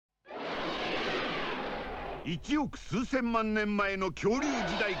1億数千万年前の恐竜時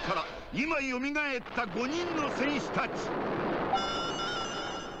代から今蘇った5人の戦士たち。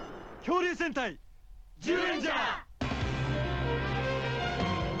恐竜戦隊ジュレンジャー、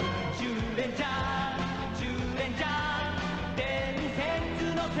ジュレンジャー、ジュレンジャー、伝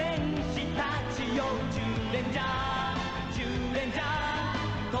説の戦士たちよ。ジュレンジャー、ジュレンジャー、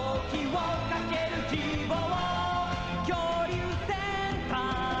時をかける希望、恐竜戦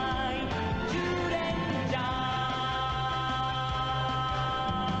隊ジュレンジャー。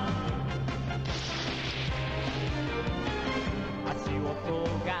足音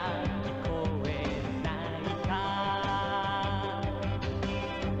が聞こえないか、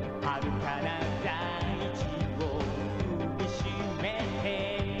遥かな大地を踏みしめ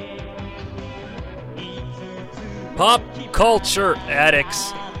て、Pop culture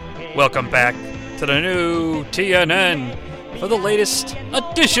addicts, welcome back to the new TNN for the latest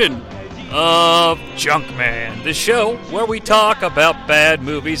edition of Junkman, the show where we talk about bad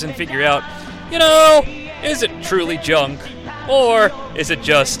movies and figure out, is it truly junk, or is it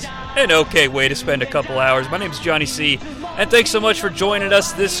just an okay way to spend a couple hours? My name's Jonnie Sea, and thanks so much for joining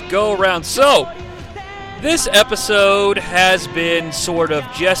us this go-around. So, this episode has been sort of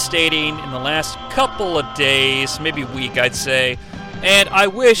gestating in the last couple of days, maybe week, I'd say, and I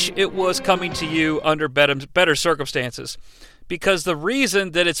wish it was coming to you under better circumstances, because the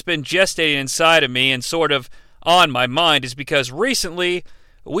reason that it's been gestating inside of me and sort of on my mind is because recently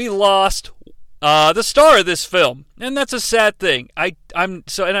we lost the star of this film, and that's a sad thing. I'm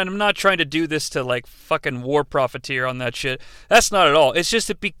not trying to do this to like fucking war profiteer on that shit. That's not at all. It's just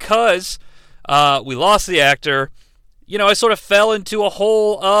that because we lost the actor, I sort of fell into a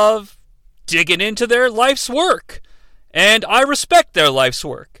hole of digging into their life's work. And I respect their life's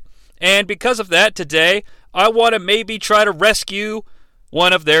work. And because of that, today, I want to maybe try to rescue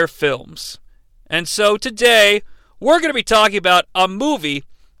one of their films. And so today, we're going to be talking about a movie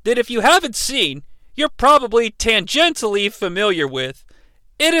that if you haven't seen, you're probably tangentially familiar with.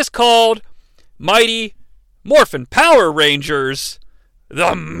 It is called Mighty Morphin Power Rangers,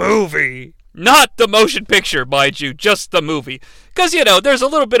 the movie. Not the motion picture, mind you, just the movie. Because, there's a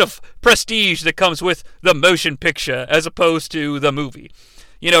little bit of prestige that comes with the motion picture as opposed to the movie.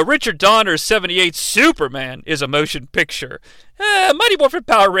 Richard Donner's 78 Superman is a motion picture. Mighty Morphin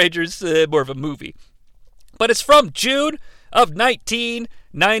Power Rangers, more of a movie. But it's from June of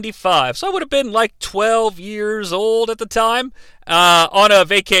 1995. So I would have been like 12 years old at the time, on a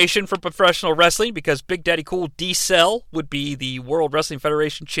vacation for professional wrestling, because Big Daddy Cool D-Cell would be the World Wrestling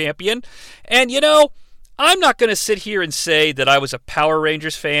Federation champion. And I'm not going to sit here and say that I was a Power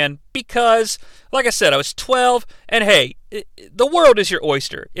Rangers fan, because, like I said, I was 12, and hey, the world is your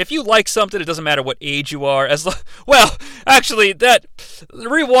oyster. If you like something, it doesn't matter what age you are. Rewind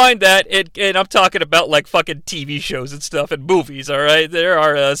that, and I'm talking about like fucking TV shows and stuff and movies, alright? There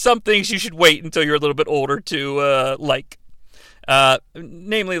are some things you should wait until you're a little bit older to like.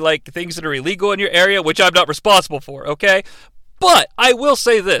 Namely like things that are illegal in your area, which I'm not responsible for, okay? But I will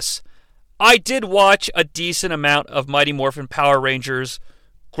say this. I did watch a decent amount of Mighty Morphin Power Rangers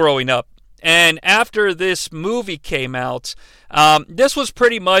growing up. And after this movie came out, this was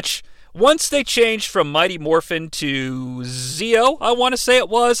pretty much, once they changed from Mighty Morphin to Zeo, I want to say it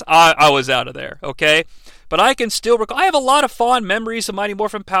was, I was out of there, okay? But I can still recall, I have a lot of fond memories of Mighty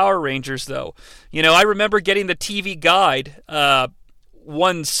Morphin Power Rangers, though. I remember getting the TV guide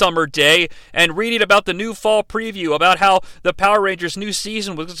one summer day and reading about the new fall preview, about how the Power Rangers new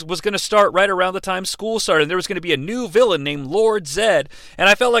season was going to start right around the time school started, and there was going to be a new villain named Lord Zed, and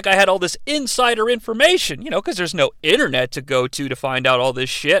I felt like I had all this insider information, because there's no internet to go to find out all this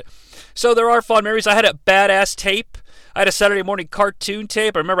shit. So there are fond memories. I had a badass tape. I had a Saturday morning cartoon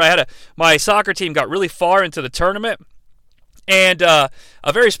tape. I remember my soccer team got really far into the tournament. And a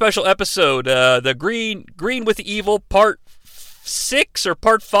very special episode, the Green with Evil Part 6 or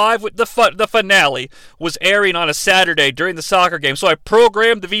Part 5, with the finale was airing on a Saturday during the soccer game. So I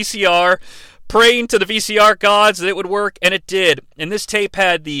programmed the VCR, praying to the VCR gods that it would work, and it did. And this tape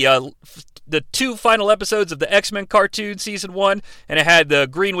had the 2 final episodes of the X-Men cartoon season 1, and it had the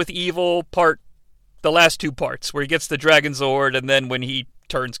Green with Evil the last 2 parts, where he gets the Dragon Zord, and then when he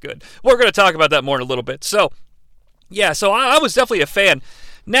turns good. We're going to talk about that more in a little bit. So, yeah, I was definitely a fan.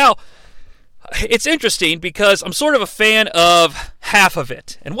 Now, it's interesting because I'm sort of a fan of half of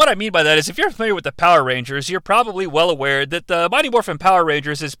it. And what I mean by that is, if you're familiar with the Power Rangers, you're probably well aware that the Mighty Morphin Power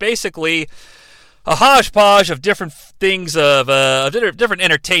Rangers is basically a hodgepodge of different things, of different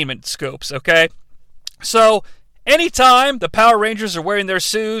entertainment scopes, okay? So, anytime the Power Rangers are wearing their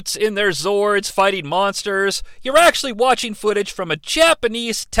suits, in their Zords, fighting monsters, you're actually watching footage from a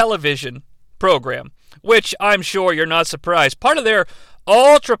Japanese television program. which I'm sure you're not surprised. Part of their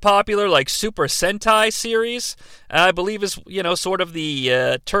ultra-popular, like, Super Sentai series, I believe is, sort of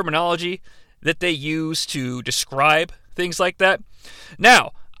the terminology that they use to describe things like that.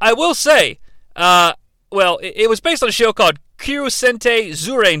 Now, I will say, it was based on a show called Kyusentei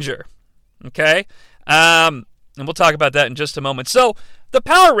Zyuranger, okay? And we'll talk about that in just a moment. So, the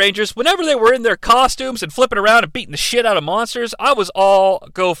Power Rangers, whenever they were in their costumes and flipping around and beating the shit out of monsters, I was all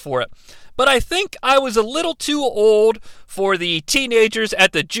go for it. But I think I was a little too old for the teenagers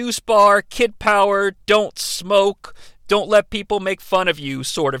at the juice bar, kid power, don't smoke, don't let people make fun of you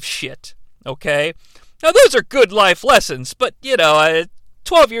sort of shit, okay? Now, those are good life lessons, but,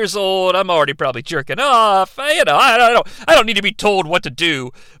 12 years old, I'm already probably jerking off. I don't need to be told what to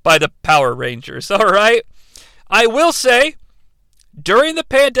do by the Power Rangers, all right? I will say, during the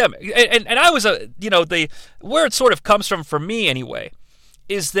pandemic, and I was where it sort of comes from for me anyway,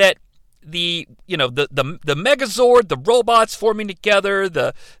 is that the Megazord, the robots forming together,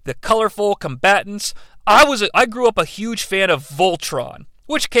 the colorful combatants. I grew up a huge fan of Voltron,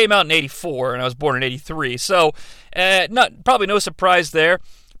 which came out in '84, and I was born in '83. So, probably no surprise there.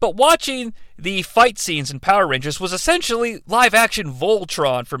 But watching the fight scenes in Power Rangers was essentially live-action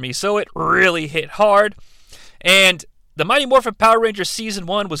Voltron for me, so it really hit hard. And the Mighty Morphin Power Rangers Season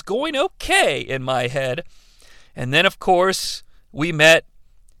 1 was going okay in my head. And then, of course, we met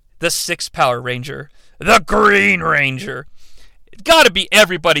the sixth Power Ranger, the Green Ranger. It's got to be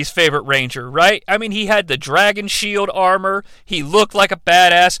everybody's favorite Ranger, right? I mean, he had the dragon shield armor. He looked like a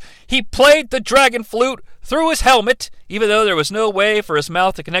badass. He played the dragon flute through his helmet, even though there was no way for his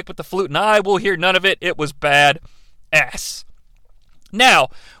mouth to connect with the flute, and I will hear none of it. It was bad ass. Now,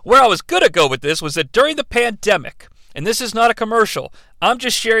 where I was going to go with this was that during the pandemic, and this is not a commercial, I'm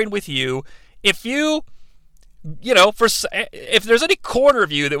just sharing with you, if there's any corner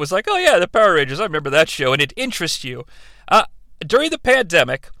of you that was like, oh yeah, the Power Rangers, I remember that show, and it interests you. During the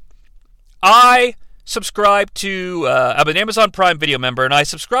pandemic, I subscribed to, I'm an Amazon Prime Video member, and I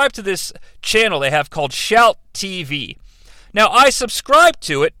subscribed to this channel they have called Shout TV. Now, I subscribed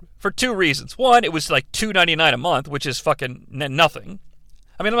to it for two reasons. One, it was like $2.99 a month, which is fucking nothing.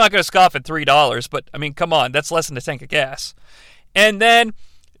 I mean, I'm not going to scoff at $3, but, I mean, come on, that's less than a tank of gas. And then,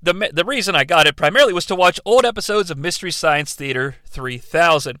 the reason I got it primarily was to watch old episodes of Mystery Science Theater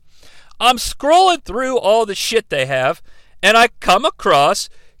 3000. I'm scrolling through all the shit they have, and I come across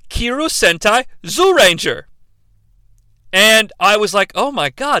Kyusentei Zyuranger. And I was like, oh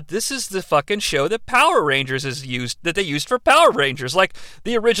my god, this is the fucking show that Power Rangers that they used for Power Rangers. Like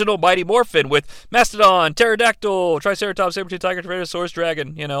the original Mighty Morphin with Mastodon, Pterodactyl, Triceratops, Saber-tooth tiger, Tyrannosaurus,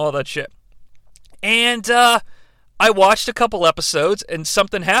 dragon, all that shit. And, I watched a couple episodes, and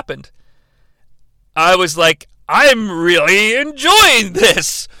something happened. I was like, I'm really enjoying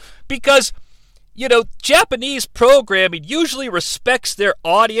this! Because, Japanese programming usually respects their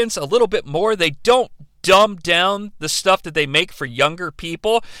audience a little bit more. They don't dumb down the stuff that they make for younger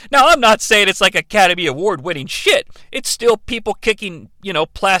people. Now, I'm not saying it's like Academy Award-winning shit. It's still people kicking,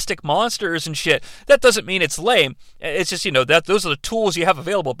 plastic monsters and shit. That doesn't mean it's lame. It's just, that those are the tools you have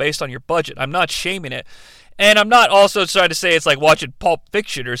available based on your budget. I'm not shaming it. And I'm not also trying to say it's like watching Pulp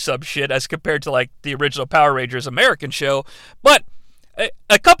Fiction or some shit as compared to like the original Power Rangers American show. But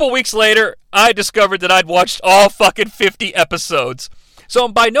a couple weeks later, I discovered that I'd watched all fucking 50 episodes. So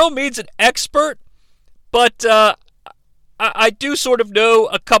I'm by no means an expert, but I do sort of know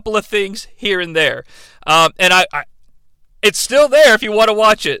a couple of things here and there. And it's still there if you want to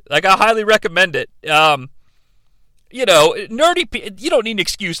watch it. Like, I highly recommend it. Nerdy you don't need an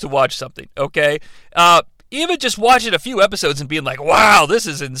excuse to watch something, okay? Even just watching a few episodes and being like, wow, this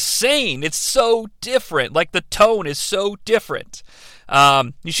is insane. It's so different. Like, the tone is so different.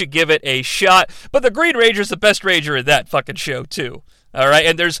 You should give it a shot. But the Green Ranger's the best Ranger in that fucking show, too. All right?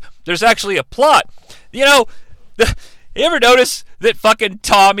 And there's actually a plot. You ever notice that fucking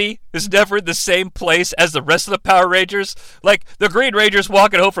Tommy is never in the same place as the rest of the Power Rangers? Like, the Green Ranger's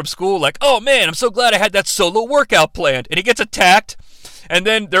walking home from school like, oh, man, I'm so glad I had that solo workout planned. And he gets attacked. And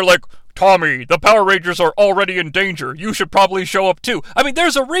then they're like, Tommy, the Power Rangers are already in danger. You should probably show up too. I mean,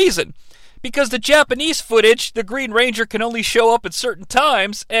 there's a reason. Because the Japanese footage, the Green Ranger can only show up at certain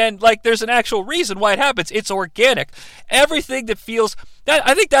times, and, there's an actual reason why it happens. It's organic. Everything that feels...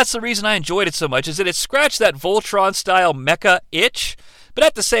 I think that's the reason I enjoyed it so much, is that it scratched that Voltron-style mecha itch, but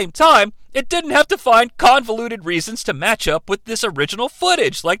at the same time, it didn't have to find convoluted reasons to match up with this original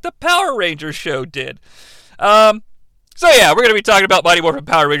footage, like the Power Rangers show did. So yeah, we're going to be talking about Mighty Morphin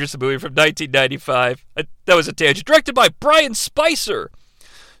Power Rangers, the movie from 1995. That was a tangent. Directed by Brian Spicer,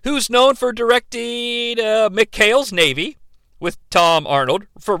 who's known for directing McHale's Navy, with Tom Arnold.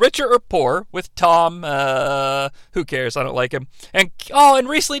 For Richer or Poor with Tom, who cares? I don't like him. And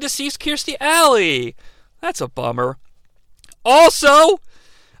recently deceased Kirstie Alley. That's a bummer. Also,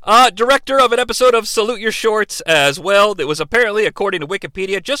 director of an episode of Salute Your Shorts as well that was apparently, according to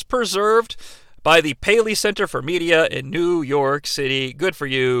Wikipedia, just preserved by the Paley Center for Media in New York City. Good for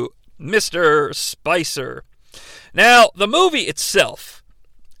you, Mr. Spicer. Now, the movie itself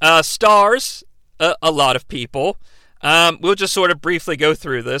stars a lot of people. We'll just sort of briefly go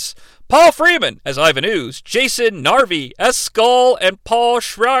through this. Paul Freeman as Ivan Ooze, Jason Narvey as Skull, and Paul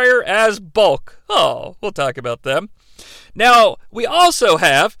Schreier as Bulk. Oh, we'll talk about them. Now, we also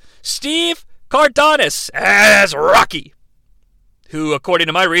have Steve Cardenas as Rocky, who, according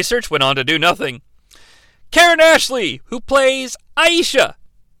to my research, went on to do nothing. Karen Ashley, who plays Aisha,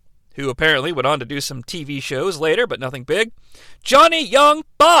 who apparently went on to do some TV shows later, but nothing big. Johnny Young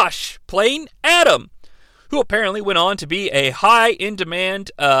Bosch, playing Adam, who apparently went on to be a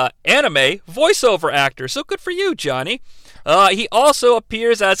high-in-demand anime voiceover actor. So good for you, Johnny. He also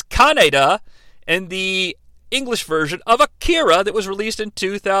appears as Kaneda in the English version of Akira that was released in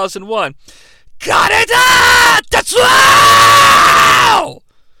 2001. Kaneda! Tetsuo!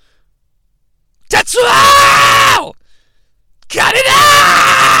 Tetsuo!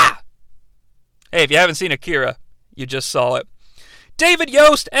 Kaneda! Hey, if you haven't seen Akira, you just saw it. David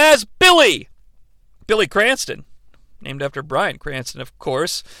Yost as Billy. Billy Cranston, named after Bryan Cranston, of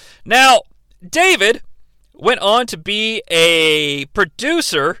course. Now, David went on to be a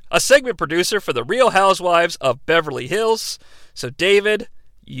producer, a segment producer for The Real Housewives of Beverly Hills. So, David,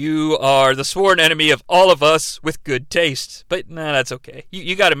 you are the sworn enemy of all of us with good taste. But, that's okay.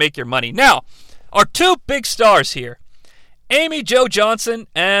 You got to make your money. Now, our two big stars here. Amy Jo Johnson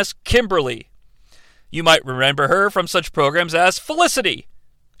as Kimberly. You might remember her from such programs as Felicity.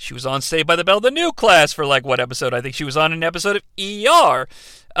 She was on Saved by the Bell, the new class, for what episode? I think she was on an episode of ER.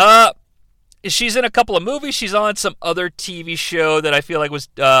 She's in a couple of movies. She's on some other TV show that I feel like was,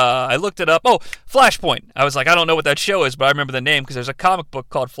 I looked it up. Oh, Flashpoint. I was like, I don't know what that show is, but I remember the name because there's a comic book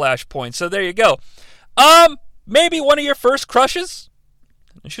called Flashpoint. So there you go. Maybe one of your first crushes?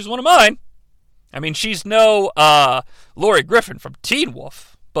 She's one of mine. I mean, she's no Lori Griffin from Teen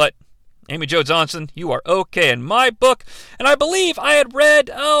Wolf, but Amy Jo Johnson, you are okay in my book. And I believe I had read,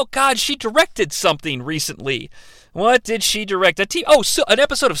 she directed something recently. What did she direct? An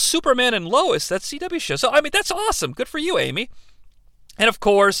episode of Superman and Lois, that CW show. So, I mean, that's awesome. Good for you, Amy. And, of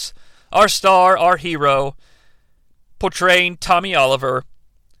course, our star, our hero, portraying Tommy Oliver,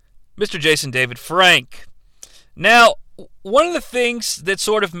 Mr. Jason David Frank. Now, one of the things that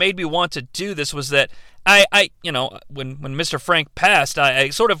sort of made me want to do this was that when Mr. Frank passed, I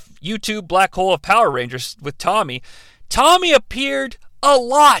sort of YouTube Black Hole of Power Rangers with Tommy. Tommy appeared a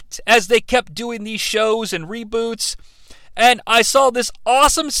lot as they kept doing these shows and reboots. And I saw this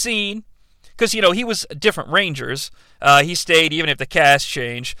awesome scene, because, he was different Rangers. He stayed even if the cast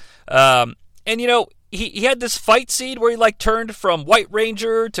changed. He had this fight scene where he turned from White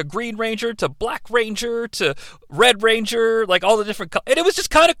Ranger to Green Ranger to Black Ranger to Red Ranger, all the different and it was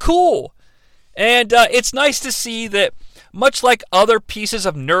just kind of cool. And it's nice to see that, much like other pieces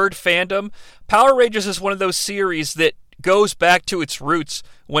of nerd fandom, Power Rangers is one of those series that goes back to its roots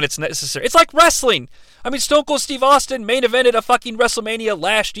when it's necessary. It's like wrestling. I mean, Stone Cold Steve Austin main evented a fucking WrestleMania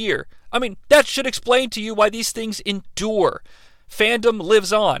last year. I mean, that should explain to you why these things endure. Fandom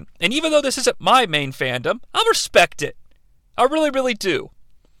lives on. And even though this isn't my main fandom, I respect it. I really, really do.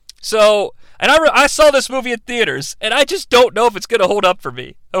 So, and I saw this movie in theaters, and I just don't know if it's going to hold up for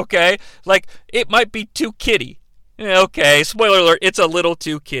me, okay? It might be too kiddie. Okay, spoiler alert, it's a little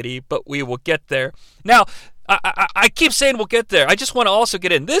too kiddie, but we will get there. Now, I keep saying we'll get there. I just want to also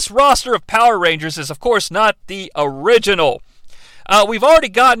get in. This roster of Power Rangers is, of course, not the original. We've already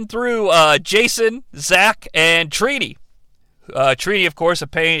gotten through Jason, Zach, and Trini. Trini, of course,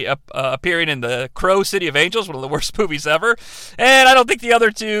 appearing in the Crow City of Angels, one of the worst movies ever. And I don't think the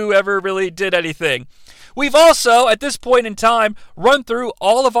other two ever really did anything. We've also, at this point in time, run through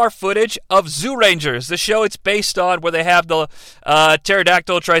all of our footage of Zyurangers, the show it's based on, where they have the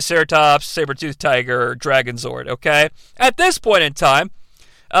pterodactyl, triceratops, saber-toothed tiger, dragon zord, okay? At this point in time,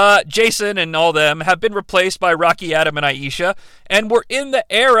 Jason and all them have been replaced by Rocky, Adam, and Aisha, and we're in the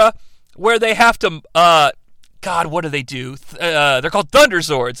era where they have to, what do they do? They're called Thunder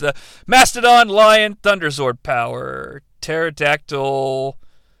Zords. The Mastodon, Lion, Thunder Zord power, pterodactyl,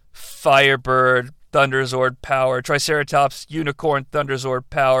 Firebird, Thunder Zord power, Triceratops, Unicorn, Thunder Zord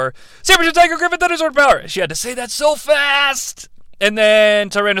power, Saber-tooth tiger, Griffin, Thunder Zord power. She had to say that so fast. And then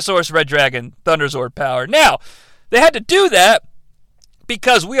Tyrannosaurus, Red Dragon, Thunder Zord power. Now, they had to do that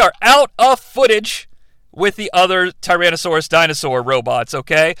because we are out of footage with the other Tyrannosaurus dinosaur robots,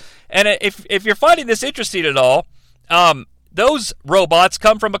 okay? And if you're finding this interesting at all, those robots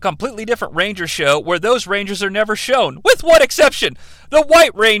come from a completely different Ranger show where those Rangers are never shown, with one exception. The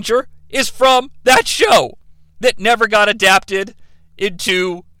White Ranger is from that show that never got adapted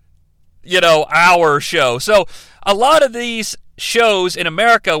into, our show. So a lot of these shows in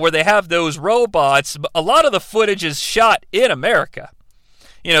America where they have those robots, a lot of the footage is shot in America.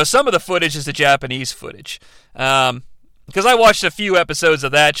 Some of the footage is the Japanese footage. Because I watched a few episodes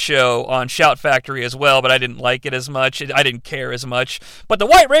of that show on Shout Factory as well, but I didn't like it as much. I didn't care as much. But the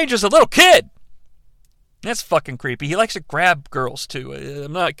White Ranger's a little kid. That's fucking creepy. He likes to grab girls, too.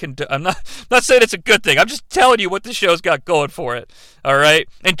 I'm not saying it's a good thing. I'm just telling you what the show's got going for it. All right?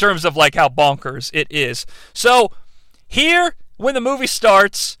 In terms of, how bonkers it is. So, here, when the movie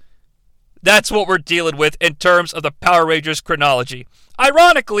starts, that's what we're dealing with in terms of the Power Rangers chronology.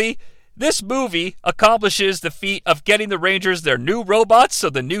 Ironically, this movie accomplishes the feat of getting the Rangers their new robots so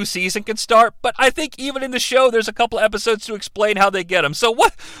the new season can start, but I think even in the show there's a couple episodes to explain how they get them. So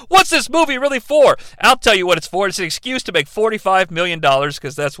what's this movie really for? I'll tell you what it's for. It's an excuse to make $45 million,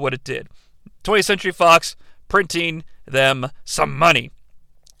 because that's what it did. 20th Century Fox printing them some money.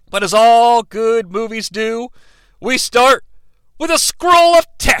 But as all good movies do, we start with a scroll of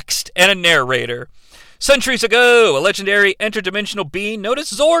text and a narrator. Centuries ago, a legendary interdimensional being known as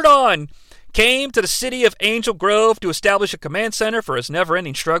Zordon came to the city of Angel Grove to establish a command center for his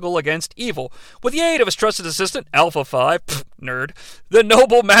never-ending struggle against evil. With the aid of his trusted assistant, Alpha 5, nerd, the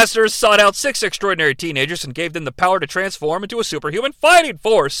noble masters sought out 6 extraordinary teenagers and gave them the power to transform into a superhuman fighting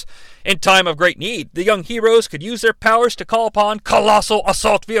force. In time of great need, the young heroes could use their powers to call upon colossal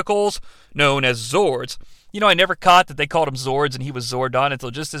assault vehicles known as Zords. I never caught that they called him Zords and he was Zordon until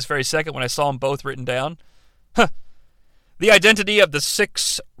just this very second when I saw them both written down. The identity of the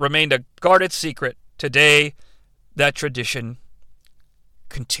 6 remained a guarded secret. Today, that tradition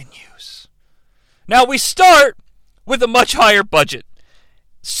continues. Now, we start with a much higher budget.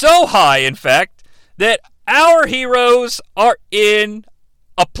 So high, in fact, that our heroes are in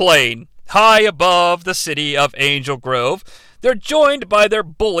a plane high above the city of Angel Grove. They're joined by their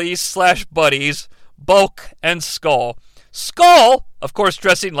bullies/buddies, Bulk and Skull. Skull, of course,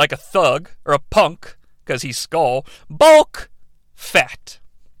 dressing like a thug, or a punk, because he's Skull. Bulk, fat.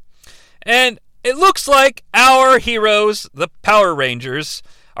 And it looks like our heroes, the Power Rangers,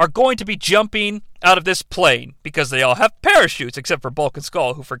 are going to be jumping out of this plane, because they all have parachutes, except for Bulk and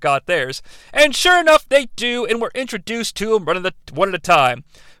Skull, who forgot theirs. And sure enough, they do, and we're introduced to them one at a time.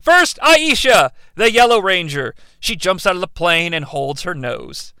 First, Aisha, the Yellow Ranger. She jumps out of the plane and holds her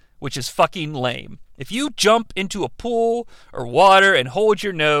nose, which is fucking lame. If you jump into a pool or water and hold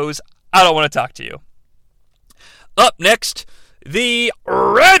your nose, I don't want to talk to you. Up next, the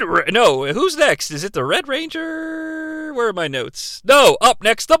who's next? Is it the Red Ranger? Where are my notes? No, up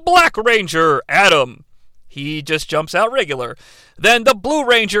next, the Black Ranger, Adam. He just jumps out regular. Then the Blue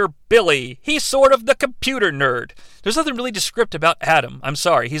Ranger, Billy. He's sort of the computer nerd. There's nothing really descriptive about Adam. I'm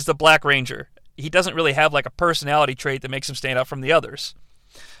sorry, he's the Black Ranger. He doesn't really have a personality trait that makes him stand out from the others.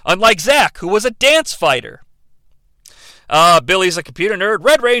 Unlike Zach, who was a dance fighter. Billy's a computer nerd.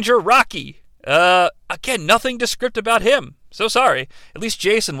 Red Ranger, Rocky. Again, nothing descriptive about him. So sorry. At least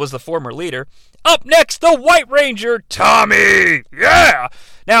Jason was the former leader. Up next, the White Ranger, Tommy. Yeah!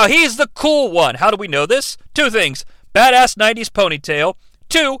 Now, he's the cool one. How do we know this? 2 things. Badass 90s ponytail.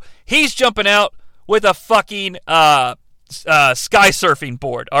 2, he's jumping out with a fucking sky surfing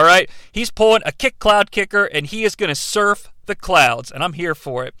board, all right? He's pulling a kick cloud kicker, and he is going to surf the clouds, and I'm here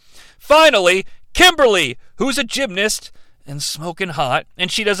for it. Finally, Kimberly, who's a gymnast and smoking hot,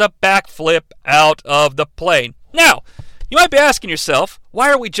 and she does a backflip out of the plane. Now, you might be asking yourself, why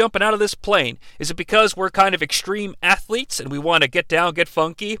are we jumping out of this plane? Is it because we're kind of extreme athletes and we want to get down, get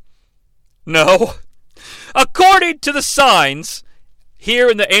funky? No. According to the signs here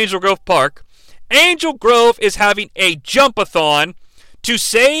in the Angel Grove Park, Angel Grove is having a jump-a-thon to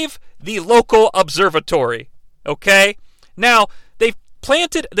save the local observatory. Okay? Now, they've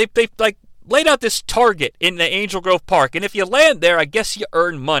laid out this target in the Angel Grove Park, and if you land there, I guess you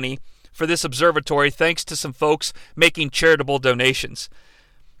earn money for this observatory thanks to some folks making charitable donations.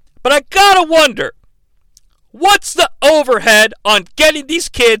 But I gotta wonder, what's the overhead on getting these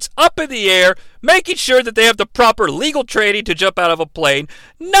kids up in the air, making sure that they have the proper legal training to jump out of a plane,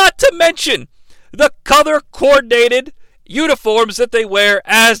 not to mention the color-coordinated uniforms that they wear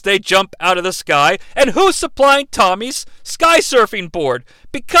as they jump out of the sky, and who's supplying Tommy's sky surfing board?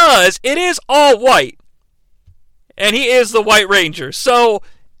 Because it is all white, and he is the White Ranger. So,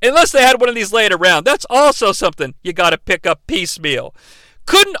 unless they had one of these laying around, that's also something you gotta pick up piecemeal.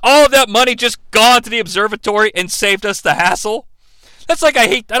 Couldn't all of that money just gone to the observatory and saved us the hassle? That's like,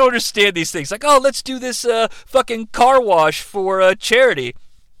 I don't understand these things. Like, oh, let's do this fucking car wash for charity.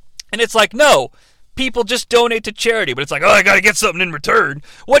 And it's like, no, people just donate to charity. But it's like, oh, I gotta get something in return.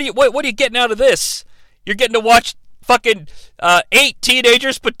 What are you getting out of this? You're getting to watch fucking 8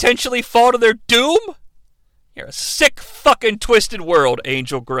 teenagers potentially fall to their doom? You're a sick fucking twisted world,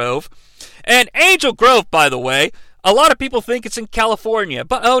 Angel Grove. And Angel Grove, by the way, a lot of people think it's in California.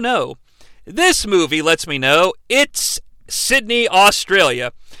 But oh no. This movie lets me know it's Sydney,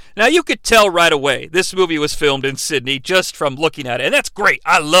 Australia. Now, you could tell right away this movie was filmed in Sydney just from looking at it. And that's great.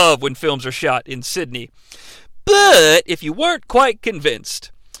 I love when films are shot in Sydney. But if you weren't quite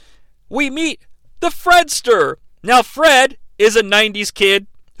convinced, we meet the Fredster. Now, Fred is a 90s kid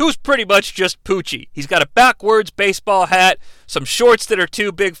who's pretty much just Poochie. He's got a backwards baseball hat, some shorts that are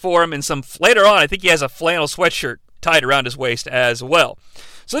too big for him, and later on, I think he has a flannel sweatshirt tied around his waist as well.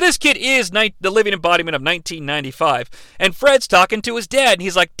 So this kid is the living embodiment of 1995, and Fred's talking to his dad, and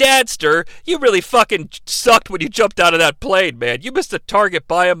he's like, Dadster, you really fucking sucked when you jumped out of that plane, man. You missed the target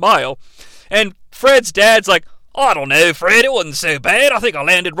by a mile. And Fred's dad's like, I don't know, Fred, it wasn't so bad. I think I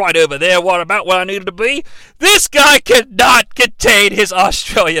landed right over there, about where I needed to be. This guy cannot contain his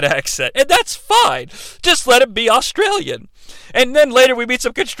Australian accent, and that's fine. Just let him be Australian. And then later we meet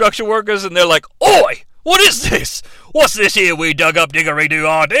some construction workers, and they're like, Oi! What is this? What's this here we dug up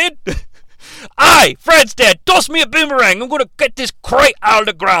diggery-doo-ah did? Aye, Fred's dad, toss me a boomerang. I'm going to get this crate out of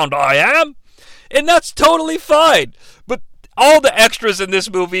the ground, I am. And that's totally fine. But all the extras in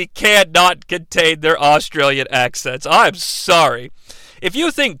this movie cannot contain their Australian accents. I'm sorry. If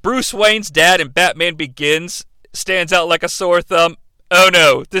you think Bruce Wayne's dad in Batman Begins stands out like a sore thumb, oh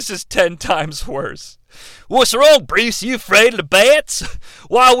no, this is 10 times worse. What's wrong, Bruce? You afraid of the bats?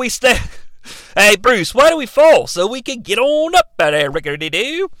 Why we Hey, Bruce, why do we fall? So we can get on up out there,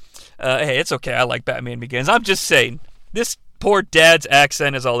 rickety-doo. Hey, it's okay. I like Batman Begins. I'm just saying, this poor dad's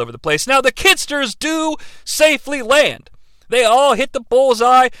accent is all over the place. Now, the kidsters do safely land. They all hit the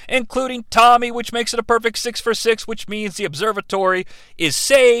bullseye, including Tommy, which makes it a perfect 6 for 6, which means the observatory is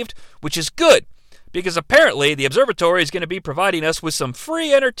saved, which is good, because apparently the observatory is going to be providing us with some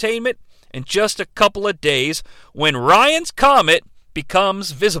free entertainment in just a couple of days when Ryan's Comet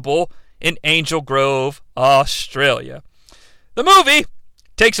becomes visible in Angel Grove, Australia. The movie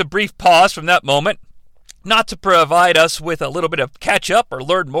takes a brief pause from that moment, not to provide us with a little bit of catch-up or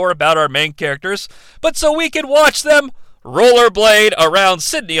learn more about our main characters, but so we can watch them rollerblade around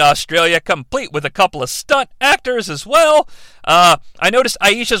Sydney, Australia, complete with a couple of stunt actors as well. I noticed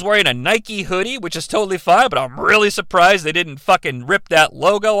Aisha's wearing a Nike hoodie, which is totally fine, but I'm really surprised they didn't fucking rip that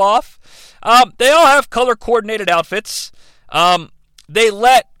logo off. They all have color-coordinated outfits. They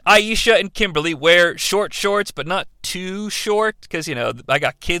let Aisha and Kimberly wear short shorts, but not too short, because, you know, I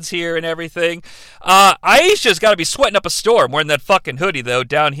got kids here and everything. Aisha's got to be sweating up a storm wearing that fucking hoodie, though,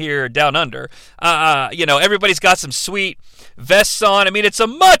 down here, down under. You know, everybody's got some sweet vests on. I mean, it's a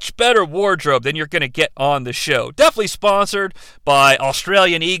much better wardrobe than you're going to get on the show. Definitely sponsored by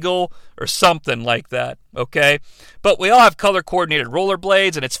Australian Eagle or something like that, okay? But we all have color-coordinated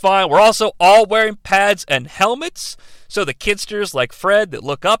rollerblades, and it's fine. We're also all wearing pads and helmets. So the kidsters like Fred that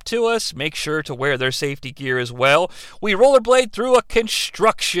look up to us make sure to wear their safety gear as well. We rollerblade through a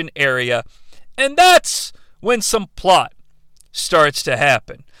construction area. And that's when some plot starts to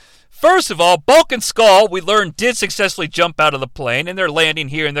happen. First of all, Bulk and Skull, we learned, did successfully jump out of the plane, and they're landing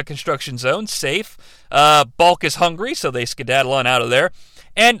here in the construction zone, safe. Bulk is hungry, so they skedaddle on out of there.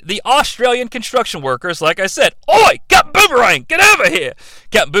 And the Australian construction workers, like I said, Oi, Captain Boomerang, get over here.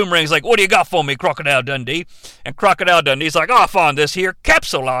 Captain Boomerang's like, what do you got for me, Crocodile Dundee? And Crocodile Dundee's like, I found this here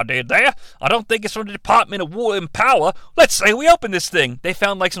capsule I did there. I don't think it's from the Department of War and Power. Let's say we open this thing. They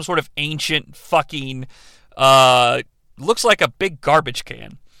found like some sort of ancient fucking, looks like a big garbage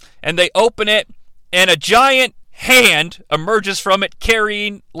can. And they open it, and a giant hand emerges from it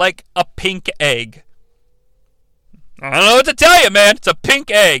carrying like a pink egg. I don't know what to tell you, man. It's a pink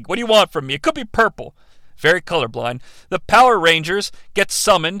egg. What do you want from me? It could be purple. Very colorblind. The Power Rangers get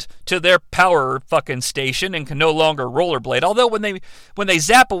summoned to their power fucking station and can no longer rollerblade. Although when they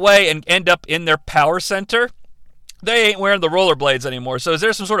zap away and end up in their power center, they ain't wearing the rollerblades anymore. So is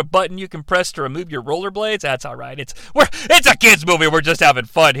there some sort of button you can press to remove your rollerblades? That's all right. It's a kids movie. We're just having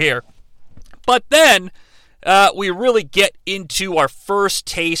fun here. But then we really get into our first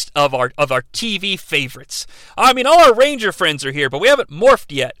taste of our TV favorites. I mean, all our Ranger friends are here, but we haven't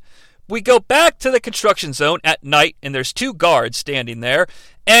morphed yet. We go back to the construction zone at night, and there's 2 guards standing there,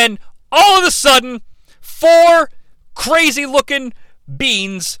 and all of a sudden, 4 crazy-looking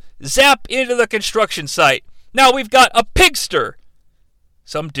beans zap into the construction site. Now, we've got a pigster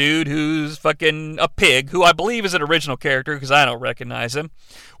some dude who's fucking a pig, who I believe is an original character because I don't recognize him.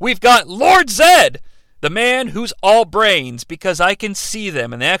 We've got Lord Zed, the man who's all brains, because I can see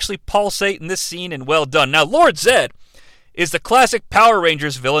them, and they actually pulsate in this scene, and well done. Now, Lord Zed is the classic Power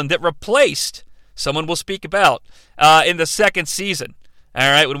Rangers villain that replaced someone we'll speak about in the second season. All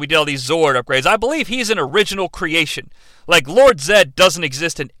right, when we did all these Zord upgrades. I believe he's an original creation. Like, Lord Zed doesn't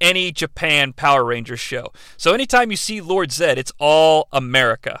exist in any Japan Power Rangers show. So anytime you see Lord Zed, it's all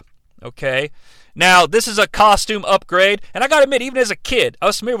America, okay? Now, this is a costume upgrade, and I gotta admit, even as a kid, I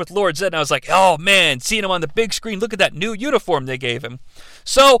was familiar with Lord Zed, and I was like, oh man, seeing him on the big screen, look at that new uniform they gave him.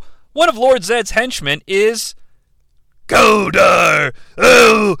 So, one of Lord Zed's henchmen is Goldar!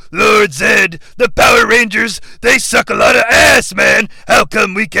 Oh, Lord Zed, the Power Rangers, they suck a lot of ass, man! How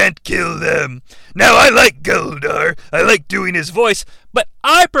come we can't kill them? Now, I like Goldar, I like doing his voice, but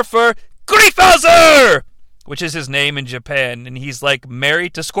I prefer Grifauser, which is his name in Japan, and he's like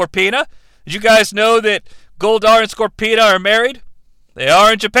married to Scorpina. Did you guys know that Goldar and Scorpina are married? They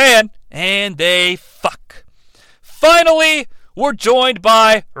are in Japan, and they fuck. Finally, we're joined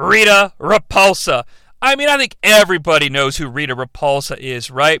by Rita Repulsa. I mean, I think everybody knows who Rita Repulsa is,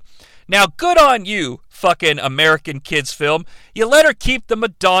 right? Now, good on you, fucking American kids film. You let her keep the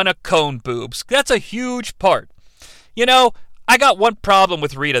Madonna cone boobs. That's a huge part. You know, I got one problem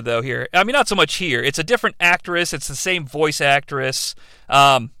with Rita, though, here. I mean, not so much here. It's a different actress. It's the same voice actress.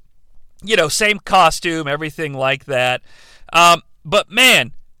 You know, same costume, everything like that. But,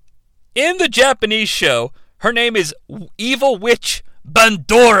 man, in the Japanese show, her name is Evil Witch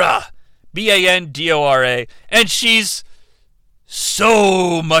Bandora. Bandora, and she's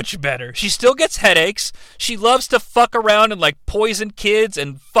so much better. She still gets headaches. She loves to fuck around and like poison kids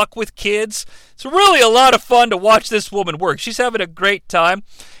and fuck with kids. It's really a lot of fun to watch this woman work. She's having a great time,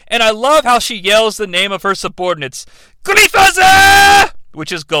 and I love how she yells the name of her subordinates, Grifaza,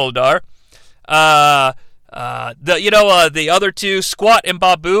 which is Goldar. The other two, Squat and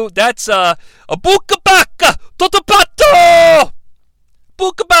Babu, that's Abukabaka Totopato.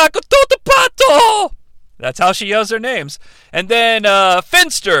 That's how she yells their names. And then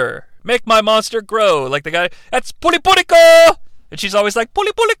Finster, make my monster grow. Like the guy, that's Pulipulico. And she's always like,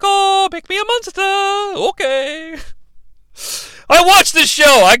 Pulipulico, make me a monster. Okay. I watched this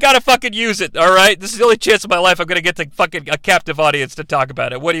show. I gotta fucking use it, alright? This is the only chance of my life I'm gonna get to fucking a captive audience to talk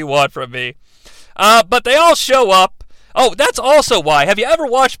about it. What do you want from me? But they all show up. Oh, that's also why. Have you ever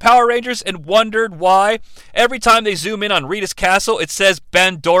watched Power Rangers and wondered why every time they zoom in on Rita's castle, it says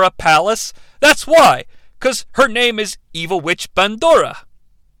Bandora Palace? That's why. Because her name is Evil Witch Bandora.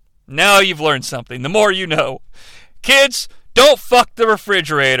 Now you've learned something. The more you know. Kids, don't fuck the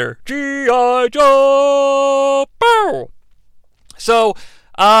refrigerator. G.I. Joe! So,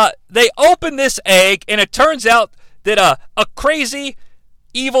 they open this egg, and it turns out that a crazy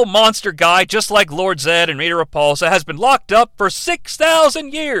evil monster guy, just like Lord Zed and Rita Repulsa, has been locked up for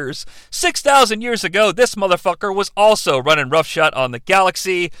 6,000 years. 6,000 years ago, this motherfucker was also running roughshod on the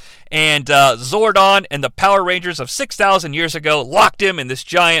galaxy, and Zordon and the Power Rangers of 6,000 years ago locked him in this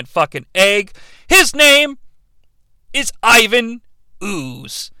giant fucking egg. His name is Ivan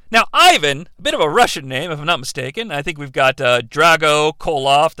Ooze. Now, Ivan, a bit of a Russian name, if I'm not mistaken. I think we've got Drago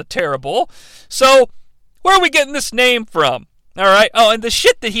Koloff the Terrible. So, where are we getting this name from? Alright, oh, and the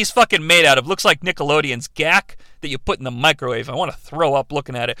shit that he's fucking made out of looks like Nickelodeon's gack that you put in the microwave. I want to throw up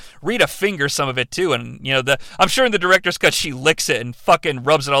looking at it. Rita fingers some of it too, and, you know, I'm sure in the director's cut she licks it and fucking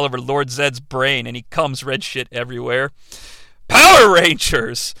rubs it all over Lord Zed's brain, and he comes red shit everywhere. Power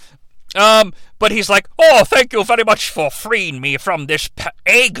Rangers! But he's like, oh, thank you very much for freeing me from this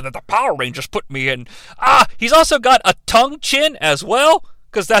egg that the Power Rangers put me in. He's also got a tongue chin as well,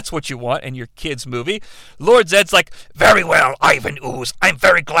 because that's what you want in your kid's movie. Lord Zed's like, very well, Ivan Ooze. I'm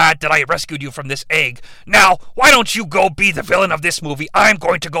very glad that I rescued you from this egg. Now, why don't you go be the villain of this movie? I'm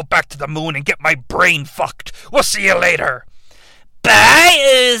going to go back to the moon and get my brain fucked. We'll see you later. Bye,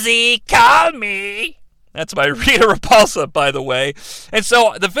 Oozy. Call me. That's my Rita Repulsa, by the way. And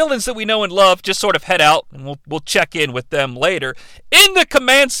so the villains that we know and love just sort of head out, and we'll check in with them later. In the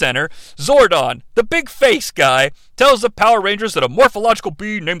command center, Zordon, the big face guy, tells the Power Rangers that a morphological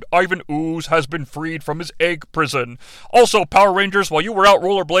being named Ivan Ooze has been freed from his egg prison. Also, Power Rangers, while you were out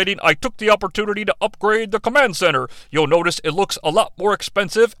rollerblading, I took the opportunity to upgrade the command center. You'll notice it looks a lot more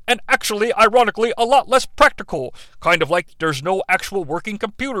expensive and actually, ironically, a lot less practical. Kind of like there's no actual working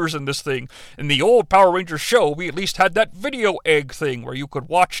computers in this thing. In the old Power Rangers show, we at least had that video egg thing where you could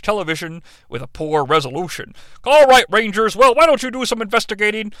watch television with a poor resolution. All right, Rangers, well, why don't you do some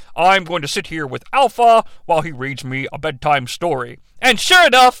investigating? I'm going to sit here with Alpha while he reads me a bedtime story. And sure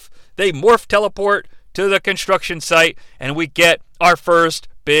enough, they morph teleport to the construction site, and we get our first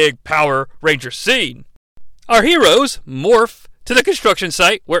big Power Ranger scene. Our heroes morph to the construction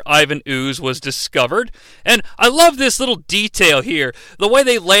site where IVAN OOZE was discovered. And I love this little detail here. The way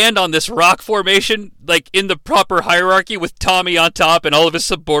they land on this rock formation, like in the proper hierarchy with Tommy on top and all of his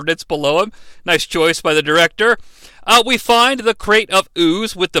subordinates below him. Nice choice by the director. We find the crate of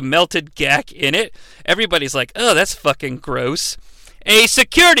ooze with the melted gack in it. Everybody's like, oh, that's fucking gross. A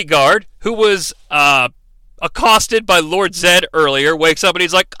security guard who was accosted by Lord Zed earlier wakes up and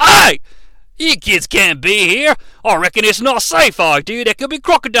he's like, "Hey! You kids can't be here. I reckon it's not safe, I do. There could be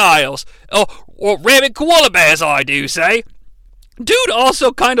crocodiles. Or rabid koala bears, I do say." Dude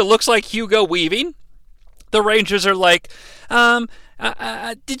also kind of looks like Hugo Weaving. The Rangers are like,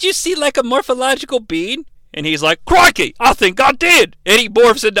 did you see like a morphological being? And he's like, "Crikey, I think I did." And he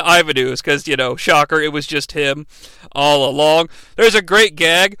morphs into IVAN OOZE because, shocker, it was just him all along. There's a great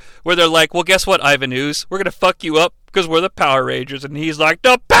gag where they're like, "Well, guess what, IVAN OOZE? We're going to fuck you up because we're the Power Rangers." And he's like,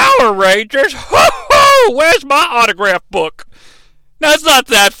 "The Power Rangers? Ho-ho! Where's my autograph book?" Now, it's not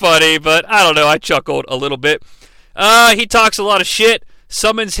that funny, but I don't know. I chuckled a little bit. He talks a lot of shit,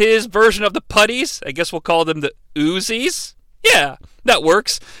 summons his version of the putties. I guess we'll call them the Oozies. Yeah, that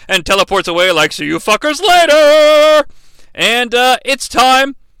works. And teleports away like, "See you fuckers later!" And it's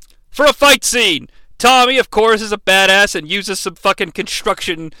time for a fight scene. Tommy, of course, is a badass and uses some fucking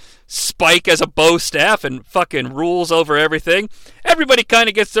construction spike as a bow staff and fucking rules over everything. Everybody kind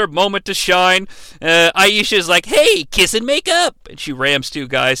of gets their moment to shine. Aisha's like, "Hey, kiss and make up!" And she rams two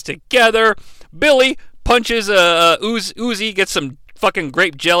guys together. Billy punches Ooze, gets some fucking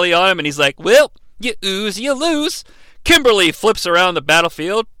grape jelly on him, and he's like, "Well, you ooze, you lose." Kimberly flips around the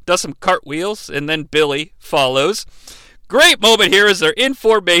battlefield, does some cartwheels, and then Billy follows. Great moment here is they're in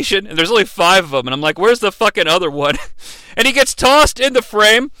formation, and there's only 5 of them, and I'm like, where's the fucking other one? And he gets tossed in the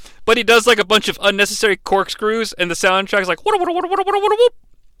frame, but he does like a bunch of unnecessary corkscrews, and the soundtrack's like, whoop.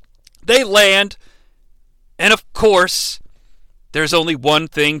 They land, and of course, there's only one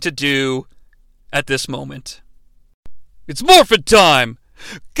thing to do at this moment. It's Morphin time!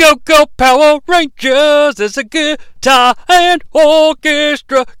 Go, go, Power Rangers! There's a guitar and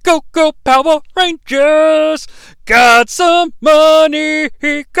orchestra. Go, go, Power Rangers! Got some money!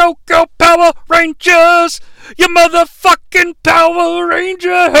 Go, go, Power Rangers! You motherfucking Power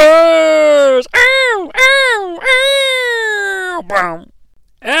Rangers! Ow, ow, ow! Boom.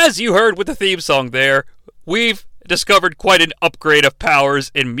 As you heard with the theme song there, we've discovered quite an upgrade of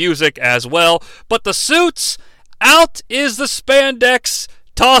powers in music as well, but the suits... Out is the spandex,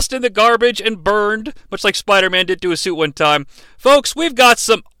 tossed in the garbage and burned, much like Spider-Man did to a suit one time. Folks, we've got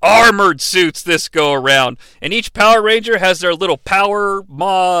some armored suits this go around, and each Power Ranger has their little power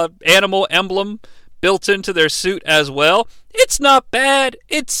animal emblem built into their suit as well. It's not bad.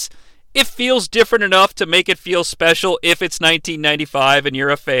 It feels different enough to make it feel special if it's 1995 and you're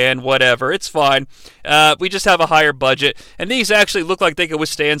a fan, whatever. It's fine. We just have a higher budget, and these actually look like they can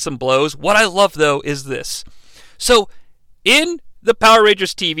withstand some blows. What I love, though, is this. So, in the Power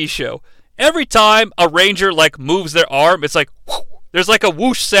Rangers TV show, every time a Ranger, moves their arm, it's like, whoosh, there's like a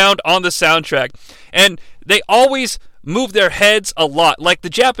whoosh sound on the soundtrack. And they always move their heads a lot. Like, the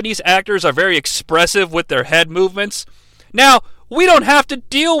Japanese actors are very expressive with their head movements. Now, we don't have to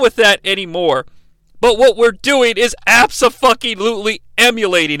deal with that anymore. But what we're doing is abso-fucking-lutely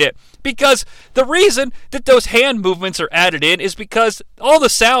emulating it. Because the reason that those hand movements are added in is because all the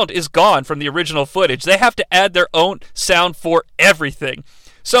sound is gone from the original footage. They have to add their own sound for everything.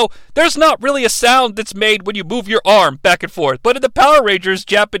 So there's not really a sound that's made when you move your arm back and forth. But in the Power Rangers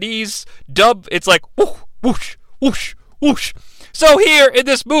Japanese dub, it's like whoosh, whoosh, whoosh, whoosh. So here in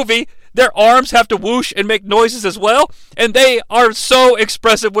this movie, their arms have to whoosh and make noises as well. And they are so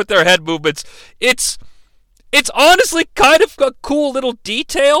expressive with their head movements. It's honestly kind of a cool little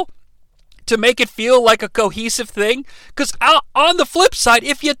detail to make it feel like a cohesive thing. Because on the flip side,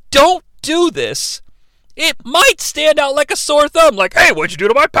 if you don't do this, it might stand out like a sore thumb. Like, hey, what'd you do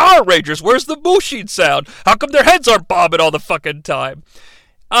to my Power Rangers? Where's the whooshing sound? How come their heads aren't bobbing all the fucking time?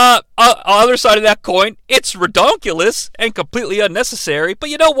 Other side of that coin, it's redonkulous and completely unnecessary. But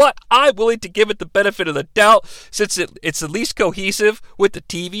you know what? I'm willing to give it the benefit of the doubt since it's at least cohesive with the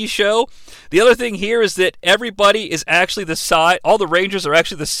TV show. The other thing here is that everybody is actually the size, all the Rangers are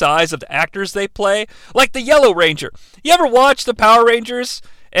actually the size of the actors they play. Like the Yellow Ranger. You ever watch the Power Rangers?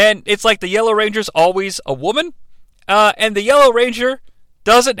 And it's like the Yellow Ranger's always a woman. And the Yellow Ranger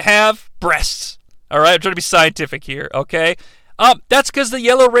doesn't have breasts. Alright, I'm trying to be scientific here, okay? That's because the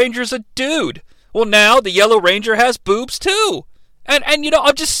Yellow Ranger's a dude. Well, now the Yellow Ranger has boobs too. And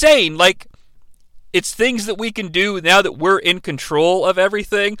I'm just saying, it's things that we can do now that we're in control of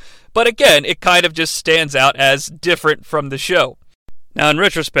everything. But again, it kind of just stands out as different from the show. Now, in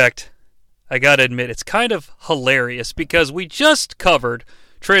retrospect, I gotta admit, it's kind of hilarious because we just covered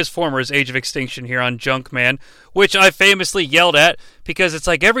Transformers Age of Extinction here on Junkman, which I famously yelled at because it's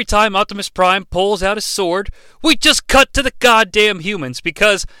like every time Optimus Prime pulls out his sword, we just cut to the goddamn humans,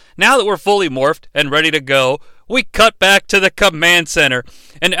 because now that we're fully morphed and ready to go, we cut back to the command center,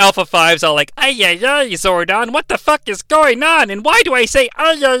 and Alpha 5's all like, ay, ay, ay, Zordon, what the fuck is going on, and why do I say,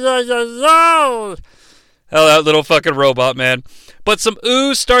 ay, ay, ay, ay, ay? Hell, that little fucking robot, man. But some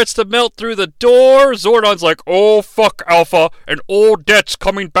ooze starts to melt through the door. Zordon's like, oh, fuck, Alpha, and old debt's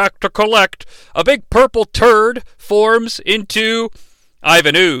coming back to collect. A big purple turd forms into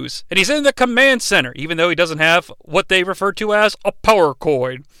IVAN OOZE, and he's in the command center, even though he doesn't have what they refer to as a power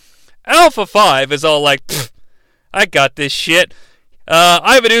coin. Alpha 5 is all like, I got this shit.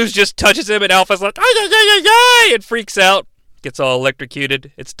 IVAN OOZE just touches him, and Alpha's like, ay, ay, ay, ay, ay, and freaks out. Gets all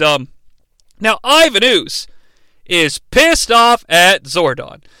electrocuted. It's dumb. Now, IVAN OOZE is pissed off at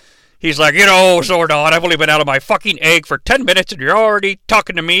Zordon. He's like, you know, Zordon, I've only been out of my fucking egg for 10 minutes and you're already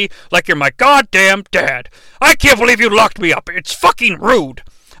talking to me like you're my goddamn dad. I can't believe you locked me up. It's fucking rude.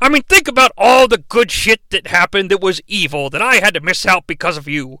 I mean, think about all the good shit that happened that was evil that I had to miss out because of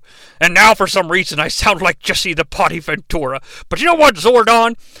you. And now for some reason I sound like Jesse the Potty Ventura. But you know what,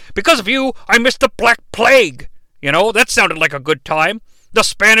 Zordon? Because of you, I missed the Black Plague. You know, that sounded like a good time. The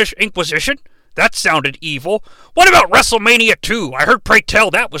Spanish Inquisition? That sounded evil. What about WrestleMania 2? I heard Pray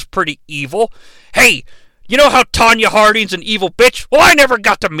Tell that was pretty evil. Hey, you know how Tanya Harding's an evil bitch? Well, I never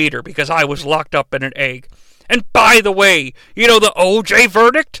got to meet her because I was locked up in an egg. And by the way, you know the OJ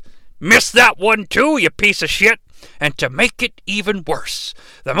verdict? Missed that one too, you piece of shit. And to make it even worse,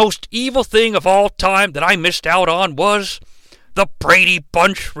 the most evil thing of all time that I missed out on was the Brady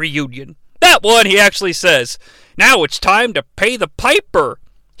Bunch reunion. That one, he actually says, now it's time to pay the piper.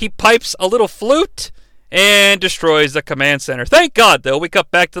 He pipes a little flute and destroys the command center. Thank God, though, we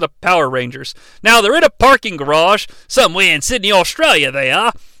cut back to the Power Rangers. Now, they're in a parking garage, somewhere in Sydney, Australia they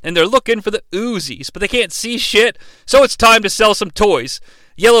are, and they're looking for the Oozes, but they can't see shit, so it's time to sell some toys.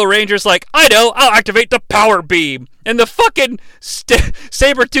 Yellow Ranger's like, I know, I'll activate the power beam. And the fucking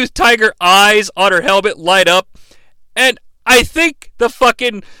saber-toothed tiger eyes on her helmet light up, and I think the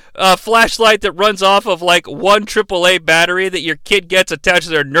fucking flashlight that runs off of like one AAA battery that your kid gets attached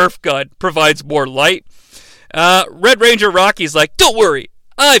to their Nerf gun provides more light. Red Ranger Rocky's like, don't worry,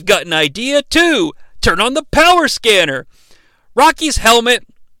 I've got an idea too. Turn on the power scanner. Rocky's helmet,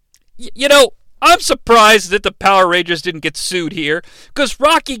 you know, I'm surprised that the Power Rangers didn't get sued here, because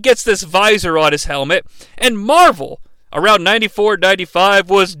Rocky gets this visor on his helmet, and Marvel, around 94, 95,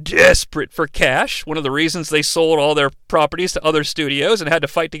 was desperate for cash. One of the reasons they sold all their properties to other studios and had to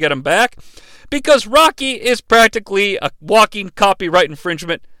fight to get them back. Because Rocky is practically a walking copyright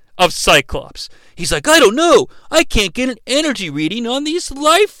infringement of Cyclops. He's like, I don't know. I can't get an energy reading on these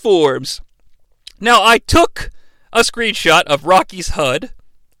life forms. Now, I took a screenshot of Rocky's HUD.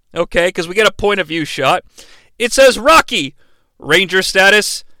 Okay, because we get a point of view shot. It says, Rocky, Ranger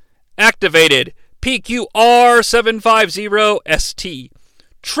status, activated. PQR750ST.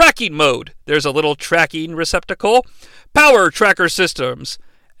 Tracking mode. There's a little tracking receptacle. Power tracker systems.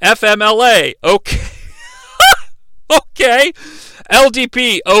 FMLA. Okay. Okay.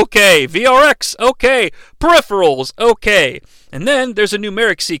 LDP. Okay. VRX. Okay. Peripherals. Okay. And then there's a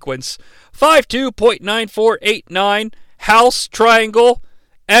numeric sequence. 52.9489. House triangle.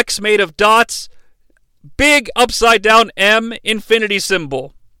 X made of dots. Big upside down M infinity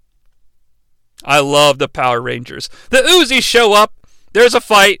symbol. I love the Power Rangers. The Oozes show up. There's a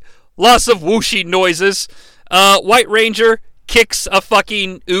fight. Lots of whooshy noises. White Ranger kicks a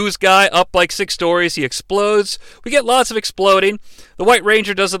fucking ooze guy up like 6 stories. He explodes. We get lots of exploding. The White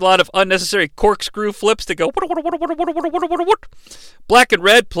Ranger does a lot of unnecessary corkscrew flips that go... Black and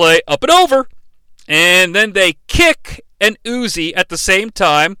Red play up and over. And then they kick an Oozy at the same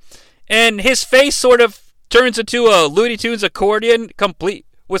time. And his face sort of turns into a Looney Tunes accordion, complete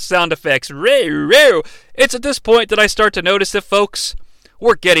with sound effects. It's at this point that I start to notice that, folks,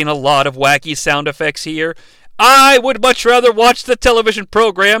 we're getting a lot of wacky sound effects here. I would much rather watch the television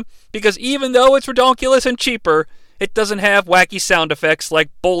program, because even though it's redonkulous and cheaper, it doesn't have wacky sound effects like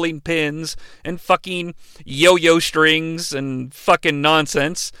bowling pins and fucking yo-yo strings and fucking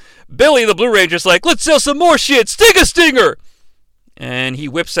nonsense. Billy the Blue Ranger's like, let's sell some more shit, Sting-a-Stinger! And he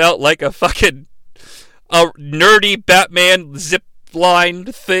whips out like a fucking nerdy Batman zip line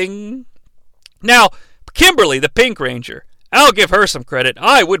thing. Now, Kimberly, the Pink Ranger, I'll give her some credit.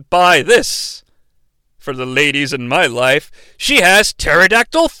 I would buy this for the ladies in my life. She has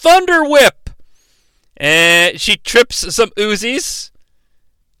Pterodactyl Thunder Whip. And she trips some Oozes.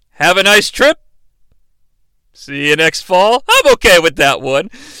 Have a nice trip. See you next fall. I'm okay with that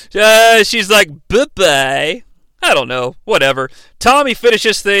one. She's like, bye-bye. I don't know. Whatever. Tommy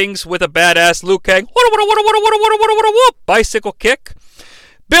finishes things with a badass Liu Kang bicycle kick.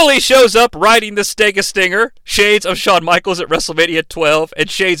 Billy shows up riding the Stega Stinger, shades of Shawn Michaels at WrestleMania 12, and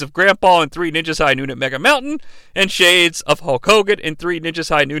shades of Grandpa in 3 Ninjas High Noon at Mega Mountain, and shades of Hulk Hogan in 3 Ninjas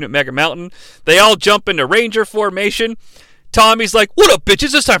High Noon at Mega Mountain. They all jump into Ranger formation. Tommy's like, what up,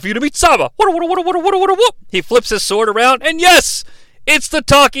 bitches? It's time for you to meet Saba. He flips his sword around, and yes, it's the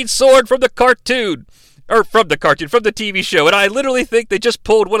talking sword from the cartoon. From the TV show. And I literally think they just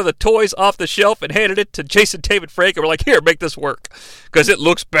pulled one of the toys off the shelf and handed it to Jason David Frank and were like, here, make this work. Because it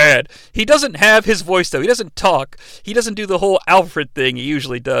looks bad. He doesn't have his voice, though. He doesn't talk. He doesn't do the whole Alfred thing he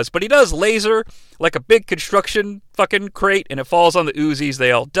usually does. But he does laser like a big construction fucking crate, and it falls on the Uzis.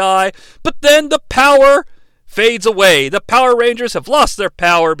 They all die. But then the power fades away. The Power Rangers have lost their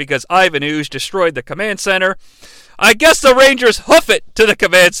power because Ivan Ooze destroyed the command center. I guess the Rangers hoof it to the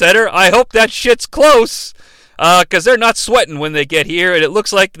command center. I hope that shit's close, because they're not sweating when they get here, and it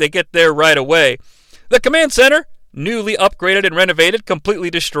looks like they get there right away. The command center, newly upgraded and renovated,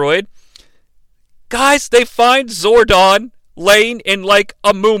 completely destroyed. Guys, they find Zordon laying in like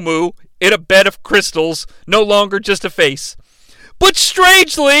a moo-moo in a bed of crystals, no longer just a face. But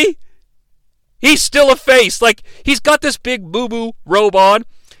strangely, he's still a face. Like, he's got this big moo-moo robe on.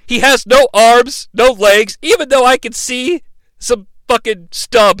 He has no arms, no legs, even though I can see some fucking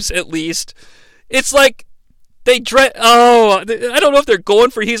stubs at least. It's like I don't know if they're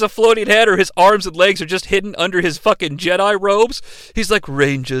going for he's a floating head or his arms and legs are just hidden under his fucking Jedi robes. He's like,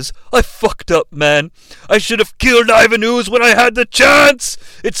 Rangers, I fucked up, man. I should have killed Ivan Ooze when I had the chance.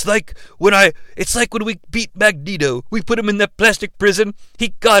 It's like when we beat Magneto. We put him in that plastic prison.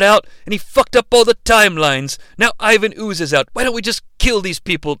 He got out and he fucked up all the timelines. Now Ivan Ooze is out. Why don't we just kill these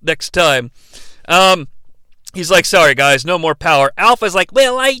people next time? He's like, sorry guys, no more power. Alpha's like,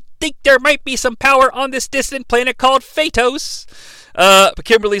 well, I think there might be some power on this distant planet called Phaetos. But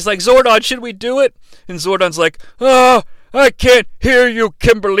Kimberly's like, Zordon, should we do it? And Zordon's like, I can't hear you,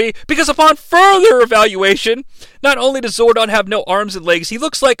 Kimberly, because upon further evaluation, not only does Zordon have no arms and legs, he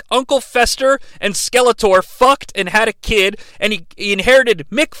looks like Uncle Fester and Skeletor fucked and had a kid, and he inherited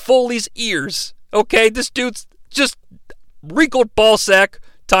Mick Foley's ears. Okay, this dude's just wrinkled ballsack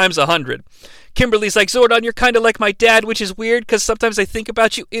times 100. Kimberly's like, Zordon, you're kind of like my dad, which is weird because sometimes I think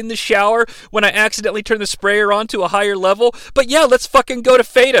about you in the shower when I accidentally turn the sprayer on to a higher level. But yeah, let's fucking go to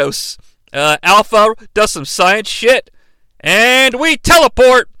Phaedos. Alpha does some science shit, and we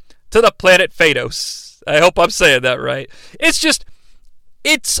teleport to the planet Phaedos. I hope I'm saying that right.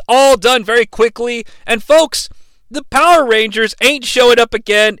 It's all done very quickly. And folks, the Power Rangers ain't showing up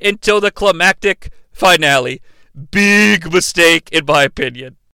again until the climactic finale. Big mistake, in my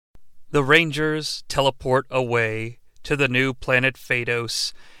opinion. The Rangers teleport away to the new planet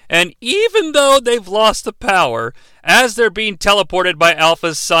Phaedos, and even though they've lost the power, as they're being teleported by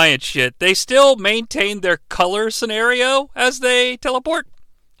Alpha's science shit, they still maintain their color scenario as they teleport.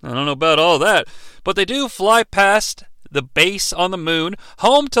 I don't know about all that, but they do fly past the base on the moon,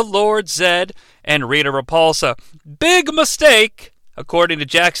 home to Lord Zed and Rita Repulsa. Big mistake, according to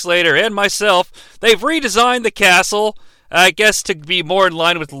Jack Slater and myself. They've redesigned the castle, I guess to be more in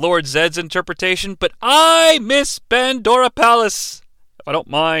line with Lord Zed's interpretation, but I miss Pandora Palace, if I don't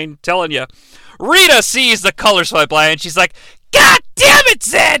mind telling you. Rita sees the colors fly by and she's like, God damn it,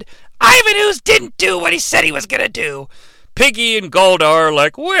 Zed! Ivan Ooze didn't do what he said he was gonna do. Piggy and Goldar are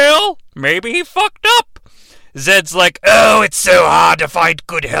like, well, maybe he fucked up. Zed's like, oh, it's so hard to find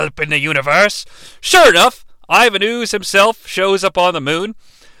good help in the universe. Sure enough, Ivan Ooze himself shows up on the moon.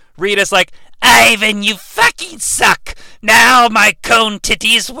 Rita's like, Ivan, you fucking suck! Now my cone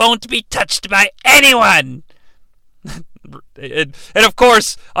titties won't be touched by anyone! and of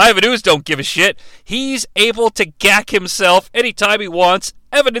course, Ivan Ooze don't give a shit. He's able to gack himself anytime he wants,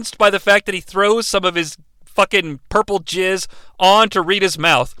 evidenced by the fact that he throws some of his fucking purple jizz onto Rita's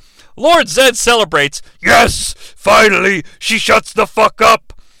mouth. Lord Zed celebrates. Yes! Finally! She shuts the fuck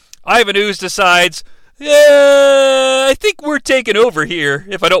up! Ivan Ooze decides, I think we're taking over here,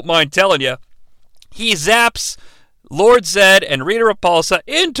 if I don't mind telling you. He zaps Lord Zed and Rita Repulsa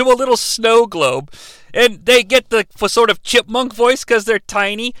into a little snow globe, and they get the sort of chipmunk voice because they're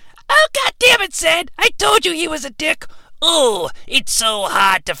tiny. Oh, God damn it, Zed! I told you he was a dick. Oh, it's so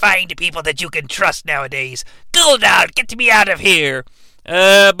hard to find people that you can trust nowadays. Goldar, get me out of here.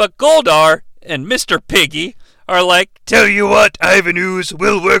 But Goldar and Mr. Piggy are like, tell you what, Ivan Ooze,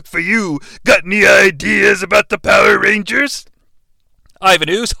 will work for you. Got any ideas about the Power Rangers? Ivan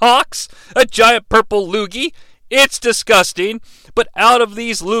Ooze hawks a giant purple loogie It's disgusting, but out of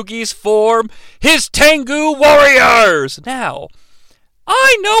these loogies form his Tengu warriors. Now,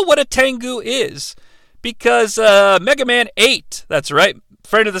 I know what a Tengu is because Mega Man 8, that's right,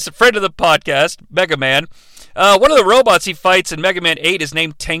 friend of the podcast, Mega Man, one of the robots he fights in Mega Man 8 is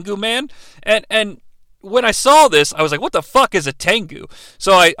named Tengu Man, and when I saw this, I was like, what the fuck is a Tengu?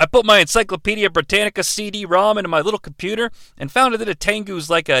 So I put my Encyclopedia Britannica CD-ROM into my little computer and found that a Tengu is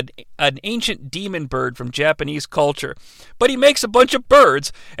like an ancient demon bird from Japanese culture. But he makes a bunch of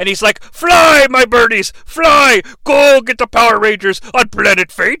birds, and he's like, fly, my birdies, fly! Go get the Power Rangers on Planet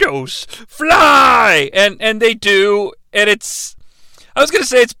Phaedos! Fly! And they do, and it's... I was going to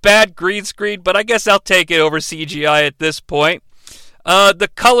say it's bad green screen, but I guess I'll take it over CGI at this point. The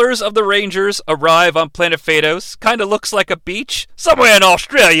colors of the Rangers arrive on Planet Phaedos. Kind of looks like a beach. Somewhere in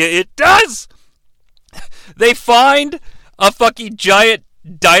Australia it does! They find a fucking giant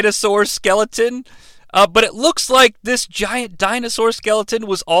dinosaur skeleton. But it looks like this giant dinosaur skeleton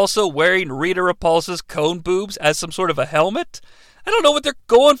was also wearing Rita Repulsa's cone boobs as some sort of a helmet. I don't know what they're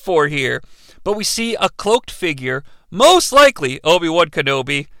going for here. But we see a cloaked figure. Most likely Obi-Wan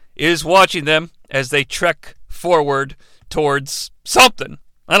Kenobi is watching them as they trek forward towards something.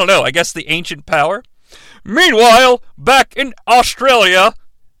 I don't know, I guess the ancient power. Meanwhile, back in Australia,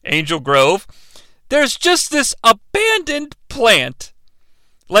 Angel Grove, there's just this abandoned plant.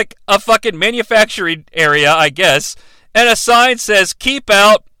 Like a fucking manufacturing area, I guess. And a sign says, keep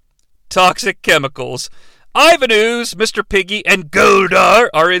out toxic chemicals. Ivan Ooze, Mr. Piggy, and Goldar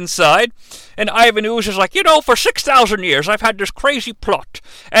are inside. And Ivan Ooze is like, for 6,000 years I've had this crazy plot.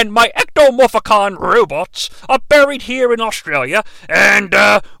 And my ectomorphicon robots are buried here in Australia. And,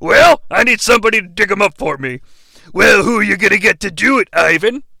 I need somebody to dig them up for me. Well, who are you gonna get to do it,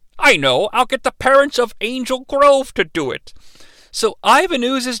 Ivan? I know, I'll get the parents of Angel Grove to do it. So Ivan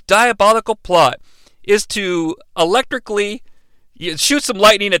Ooze's diabolical plot is to electrically shoot some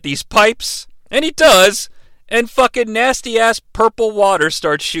lightning at these pipes. And he does. And fucking nasty-ass purple water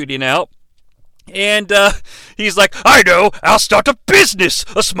starts shooting out. And he's like, I know, I'll start a business!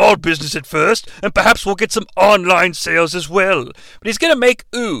 A small business at first, and perhaps we'll get some online sales as well. But he's going to make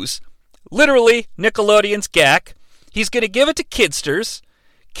ooze. Literally, Nickelodeon's GAC. He's going to give it to kidsters.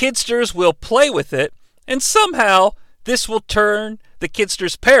 Kidsters will play with it. And somehow, this will turn the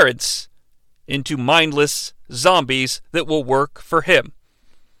kidsters' parents into mindless zombies that will work for him.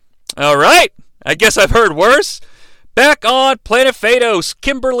 Alright, I guess I've heard worse. Back on Planet Phaedos,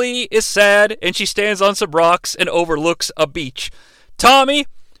 Kimberly is sad and she stands on some rocks and overlooks a beach. Tommy,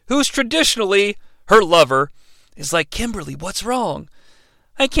 who's traditionally her lover, is like, Kimberly, what's wrong?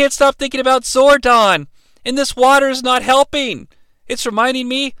 I can't stop thinking about Zordon, and this water's not helping. It's reminding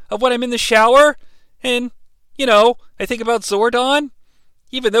me of when I'm in the shower, and, I think about Zordon,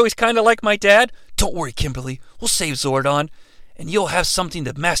 even though he's kind of like my dad. Don't worry, Kimberly, we'll save Zordon, and you'll have something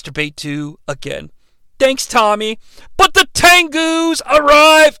to masturbate to again. Thanks, Tommy. But the Tengus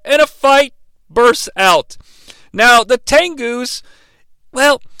arrive and a fight bursts out. Now, the Tengus,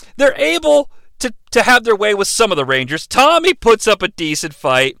 they're able to have their way with some of the Rangers. Tommy puts up a decent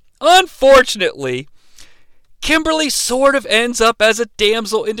fight. Unfortunately, Kimberly sort of ends up as a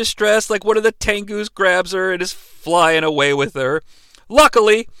damsel in distress, like one of the Tengus grabs her and is flying away with her.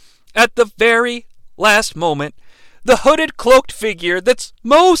 Luckily, at the very last moment, the hooded, cloaked figure that's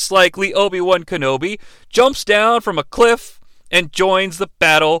most likely Obi-Wan Kenobi jumps down from a cliff and joins the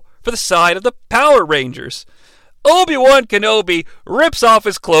battle for the side of the Power Rangers. Obi-Wan Kenobi rips off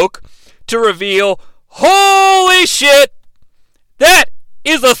his cloak to reveal, holy shit, that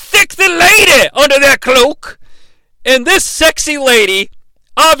is a sexy lady under that cloak. And this sexy lady,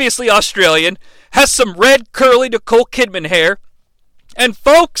 obviously Australian, has some red curly Nicole Kidman hair. And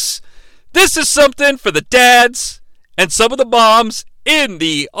folks, this is something for the dads and some of the moms in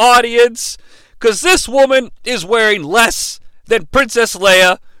the audience, because this woman is wearing less than Princess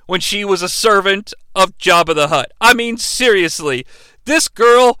Leia when she was a servant of Jabba the Hutt. I mean, seriously, this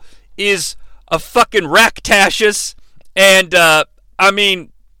girl is a fucking racktashus, and,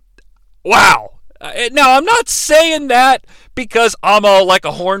 wow. Now, I'm not saying that because I'm all like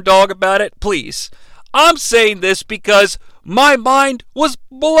a horn dog about it, please. I'm saying this because my mind was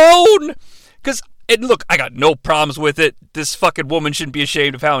blown. And look, I got no problems with it. This fucking woman shouldn't be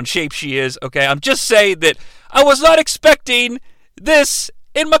ashamed of how in shape she is, okay? I'm just saying that I was not expecting this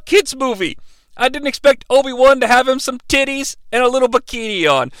in my kids' movie. I didn't expect Obi-Wan to have him some titties and a little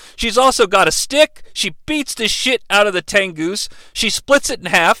bikini on. She's also got a stick. She beats the shit out of the Tengus. She splits it in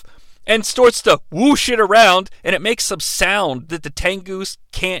half and starts to whoosh it around, and it makes some sound that the Tengus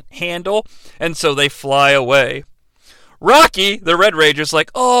can't handle, and so they fly away. Rocky, the Red Ranger's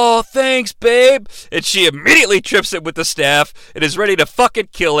like, "Oh, thanks, babe." And she immediately trips him with the staff and is ready to fucking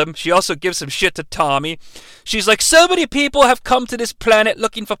kill him. She also gives some shit to Tommy. She's like, "So many people have come to this planet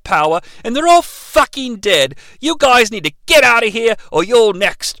looking for power, and they're all fucking dead. You guys need to get out of here, or you're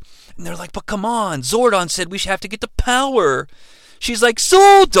next." And they're like, "But come on, Zordon said we should have to get the power." She's like,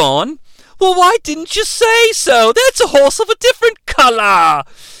 "Zordon? Well, why didn't you say so? That's a horse of a different color."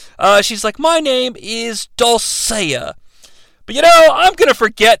 She's like, "My name is Dulcea. But I'm going to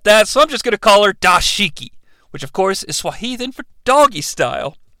forget that, so I'm just going to call her Dashiki," which of course is Swahili for doggy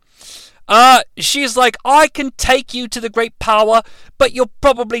style. She's like, "I can take you to the great power, but you'll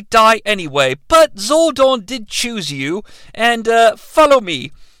probably die anyway. But Zordon did choose you, and follow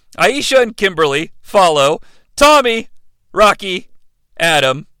me." Aisha and Kimberly follow. Tommy, Rocky,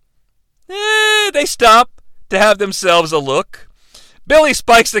 Adam, they stop to have themselves a look. Billy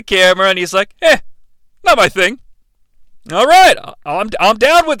spikes the camera, and he's like, not my thing. All right, I'm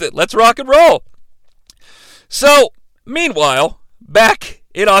down with it. Let's rock and roll. So, meanwhile, back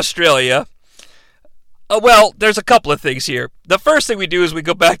in Australia, there's a couple of things here. The first thing we do is we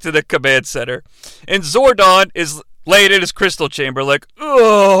go back to the command center, and Zordon is laying in his crystal chamber like,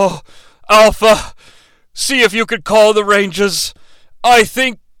 "Oh, Alpha, see if you could call the Rangers. I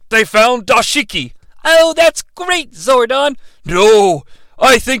think they found Dashiki." "Oh, that's great, Zordon." "No,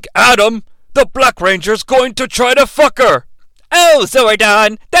 I think Adam, the Black Ranger's going to try to fuck her." "Oh,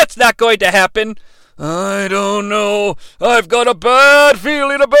 Zordon, that's not going to happen." "I don't know. I've got a bad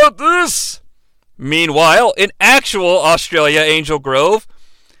feeling about this." Meanwhile, in actual Australia, Angel Grove,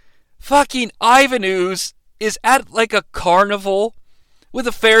 fucking IVAN OOZE is at like a carnival with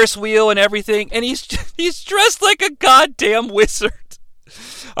a Ferris wheel and everything, and he's dressed like a goddamn wizard.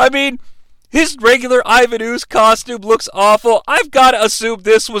 I mean, his regular IVAN OOZE costume looks awful. I've got to assume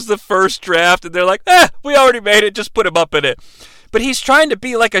this was the first draft, and they're like, we already made it, just put him up in it. But he's trying to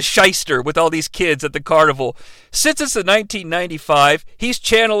be like a shyster with all these kids at the carnival. Since it's the 1995, he's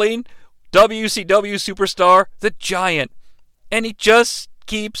channeling WCW superstar The Giant. And he just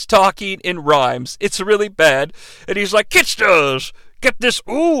keeps talking in rhymes. It's really bad. And he's like, "Kidsters, get this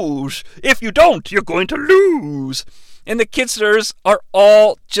ooze. If you don't, you're going to lose." And the kidsters are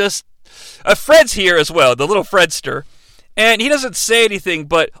all just... Fred's here as well, the little Fredster. And he doesn't say anything,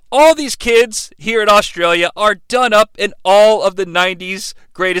 but all these kids here in Australia are done up in all of the 90s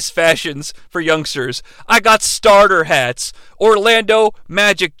greatest fashions for youngsters. I got starter hats, Orlando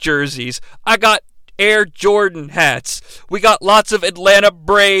Magic jerseys. I got Air Jordan hats. We got lots of Atlanta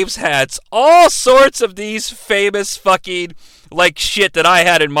Braves hats. All sorts of these famous fucking shit that I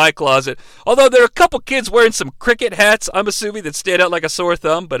had in my closet. Although there are a couple kids wearing some cricket hats, I'm assuming, that stand out like a sore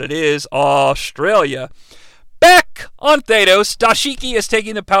thumb, but it is Australia. Back on Thanos, Dashiki is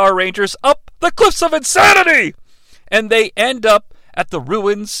taking the Power Rangers up the cliffs of insanity! And they end up at the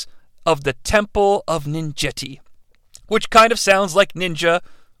ruins of the Temple of Ninjetti, which kind of sounds like ninja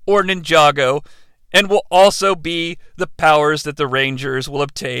or Ninjago, and will also be the powers that the Rangers will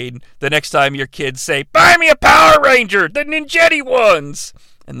obtain the next time your kids say, "Buy me a Power Ranger, the Ninjetti ones!"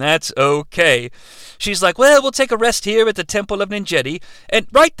 And that's okay. She's like, "Well, we'll take a rest here at the Temple of Ninjetti, and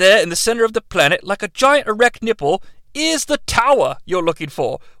right there in the center of the planet, like a giant erect nipple, is the tower you're looking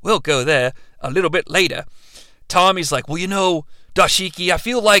for. We'll go there a little bit later." Tommy's like, "Well, Dashiki, I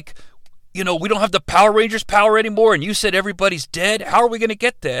feel like, we don't have the Power Rangers power anymore, and you said everybody's dead. How are we going to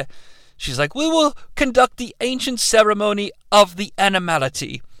get there?" She's like, "We will conduct the ancient ceremony of the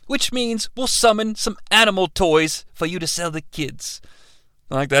animality, which means we'll summon some animal toys for you to sell the kids."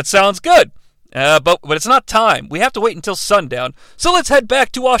 I'm like, that sounds good. But it's not time. We have to wait until sundown. So let's head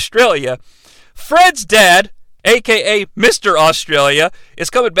back to Australia. Fred's dad, a.k.a. Mr. Australia, is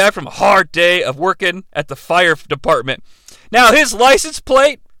coming back from a hard day of working at the fire department. Now, his license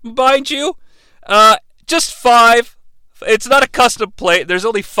plate, mind you, just 5. It's not a custom plate. There's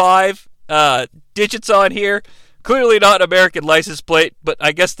only 5 digits on here. Clearly not an American license plate, but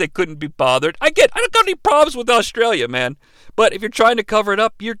I guess they couldn't be bothered. I don't got any problems with Australia, man. But if you're trying to cover it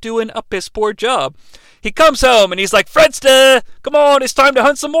up, you're doing a piss poor job. He comes home and he's like, "Fredster, come on, it's time to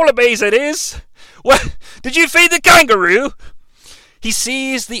hunt some wallabies, it is. What? Did you feed the kangaroo?" He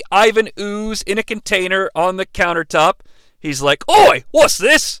sees the IVAN OOZE in a container on the countertop. He's like, "Oi, what's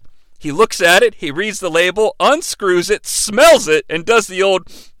this?" He looks at it, he reads the label, unscrews it, smells it, and does the old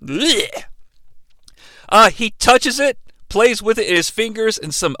bleh. He touches it, plays with it in his fingers,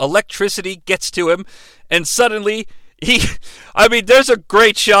 and some electricity gets to him, and suddenly there's a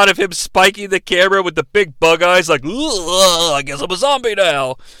great shot of him spiking the camera with the big bug eyes, like, I guess I'm a zombie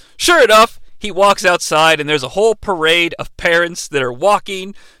now. Sure enough, he walks outside, and there's a whole parade of parents that are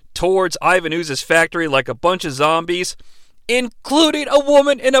walking towards Ivan Ooze's factory like a bunch of zombies, including a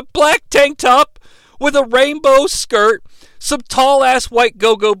woman in a black tank top with a rainbow skirt, some tall-ass white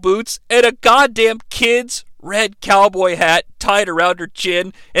go-go boots, and a goddamn kid's red cowboy hat tied around her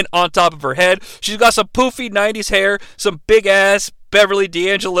chin and on top of her head. She's got some poofy 90s hair, some big-ass Beverly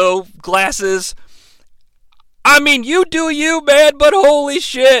D'Angelo glasses. I mean, you do you, man, but holy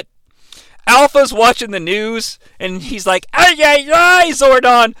shit. Alpha's watching the news, and he's like, ay, ay, ay,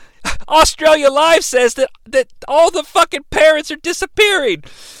 Zordon. Australia Live says that all the fucking parents are disappearing.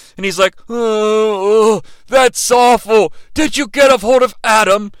 And he's like, oh, that's awful. Did you get a hold of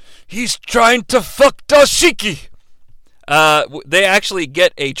Adam? He's trying to fuck Dashiki. They actually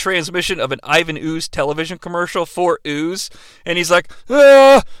get a transmission of an Ivan Ooze television commercial for Ooze. And he's like,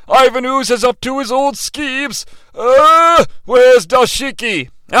 Ivan Ooze is up to his old schemes. Where's Dashiki?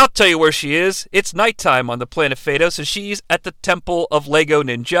 I'll tell you where she is. It's nighttime on the planet Phaedo, so she's at the temple of Lego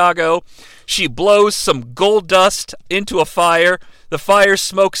Ninjago. She blows some gold dust into a fire. The fire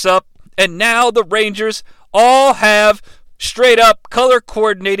smokes up, and now the Rangers all have straight-up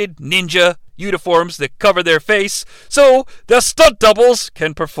color-coordinated ninja uniforms that cover their face, so the stunt doubles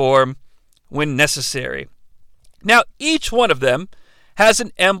can perform when necessary. Now, each one of them has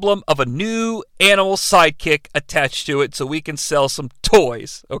an emblem of a new animal sidekick attached to it so we can sell some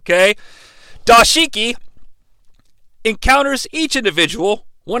toys, okay? Dashiki encounters each individual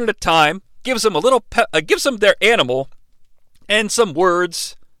one at a time, gives them gives them their animal and some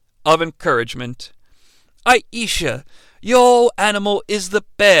words of encouragement. Aisha, your animal is the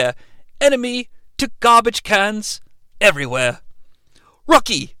bear, enemy to garbage cans everywhere.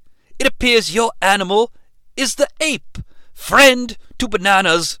 Rocky, it appears your animal is the ape, friend to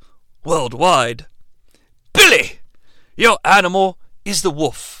bananas worldwide. Billy, your animal is the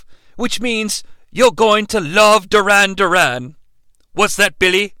wolf, which means you're going to love Duran Duran. What's that,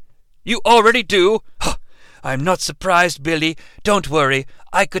 Billy? You already do? Huh. I'm not surprised, Billy. Don't worry.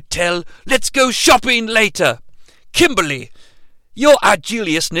 I could tell. Let's go shopping later. Kimberly, your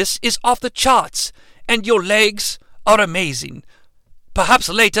agileousness is off the charts, and your legs are amazing. Perhaps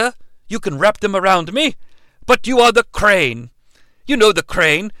later you can wrap them around me, but you are the crane. You know the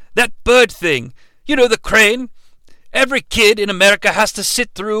crane, that bird thing. You know the crane. Every kid in America has to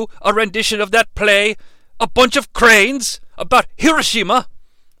sit through a rendition of that play, A Bunch of Cranes, about Hiroshima.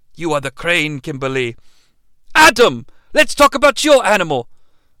 You are the crane, Kimberly. Adam, let's talk about your animal.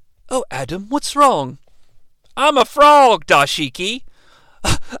 Oh, Adam, what's wrong? I'm a frog, Dashiki.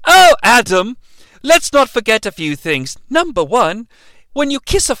 Oh, Adam, let's not forget a few things. Number one, when you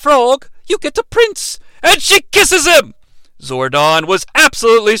kiss a frog, you get a prince. And she kisses him! Zordon was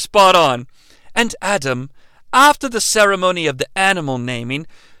absolutely spot on. And Adam, after the ceremony of the animal naming,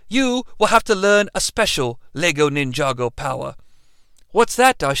 you will have to learn a special Lego Ninjago power. What's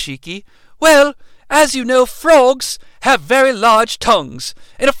that, Dashiki? Well, as you know, frogs have very large tongues,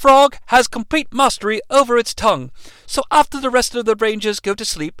 and a frog has complete mastery over its tongue. So after the rest of the Rangers go to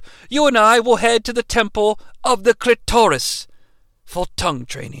sleep, you and I will head to the temple of the clitoris for tongue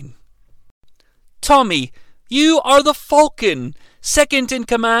training. Tommy, you are the Falcon, second in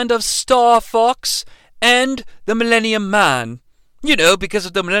command of Star Fox and the Millennium Man. You know, because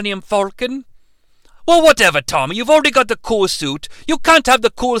of the Millennium Falcon. Well, whatever, Tommy. You've already got the cool suit. You can't have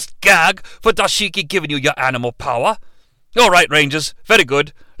the coolest gag for Dashiki giving you your animal power. All right, Rangers. Very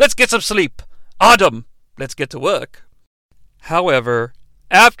good. Let's get some sleep. Adam, let's get to work. However,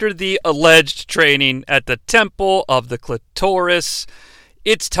 after the alleged training at the Temple of the Clitoris,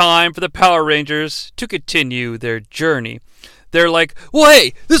 it's time for the Power Rangers to continue their journey. They're like, well,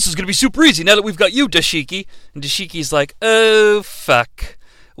 hey, this is going to be super easy now that we've got you, Dashiki. And Dashiki's like, oh, fuck.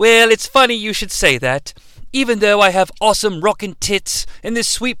 Well, it's funny you should say that. Even though I have awesome rockin' tits and this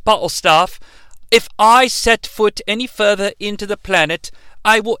sweet bottle staff, if I set foot any further into the planet,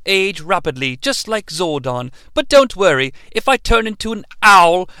 I will age rapidly, just like Zordon. But don't worry, if I turn into an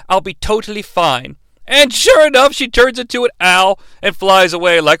owl, I'll be totally fine. And sure enough, she turns into an owl and flies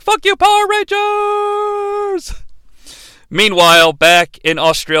away like, fuck you, Power Rangers! Meanwhile, back in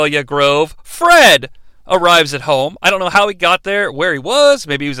Australia Grove, Fred arrives at home. I don't know how he got there, where he was.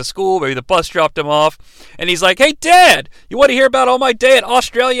 Maybe he was at school, maybe the bus dropped him off. And he's like, hey, Dad, you want to hear about all my day at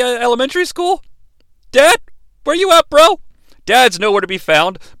Australia Elementary School? Dad, where you at, bro? Dad's nowhere to be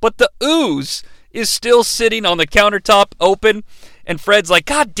found, but the ooze is still sitting on the countertop open. And Fred's like,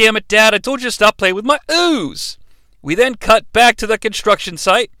 God damn it, Dad, I told you to stop playing with my ooze. We then cut back to the construction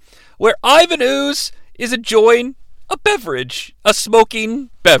site, where Ivan Ooze is enjoying a beverage, a smoking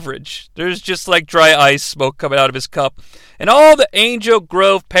beverage. There's just like dry ice smoke coming out of his cup. And all the Angel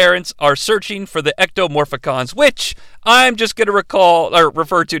Grove parents are searching for the ectomorphicons, which I'm just going to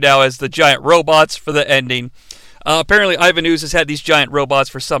refer to now as the giant robots for the ending. Apparently, IVAN OOZE has had these giant robots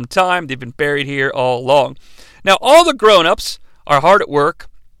for some time. They've been buried here all along. Now, all the grown-ups are hard at work.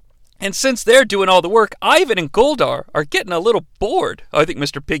 And since they're doing all the work, Ivan and Goldar are getting a little bored. I think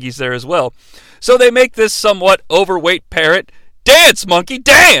Mr. Piggy's there as well. So they make this somewhat overweight parrot dance, monkey,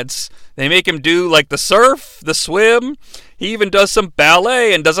 dance! They make him do like the surf, the swim. He even does some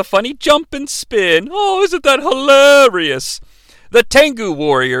ballet and does a funny jump and spin. Oh, isn't that hilarious? The Tengu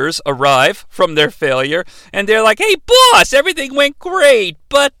warriors arrive from their failure, and they're like, hey, boss, everything went great,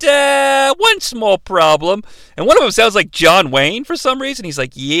 but one small problem. And one of them sounds like John Wayne for some reason. He's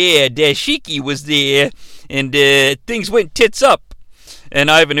like, yeah, Dashiki was there, and things went tits up. And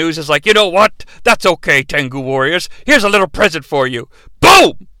IVAN OOZE is like, you know what? That's okay, Tengu warriors. Here's a little present for you.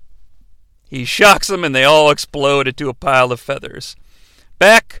 Boom! He shocks them, and they all explode into a pile of feathers.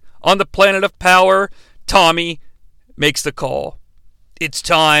 Back on the planet of power, Tommy makes the call. It's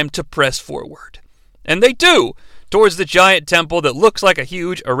time to press forward. And they do, towards the giant temple that looks like a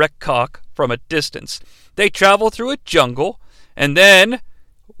huge erect cock from a distance. They travel through a jungle, and then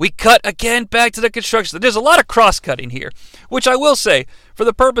we cut again back to the construction. There's a lot of cross-cutting here, which I will say, for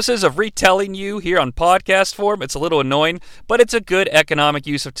the purposes of retelling you here on podcast form, it's a little annoying, but it's a good economic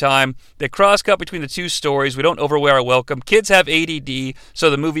use of time. They cross-cut between the two stories. We don't overwear our welcome. Kids have ADD, so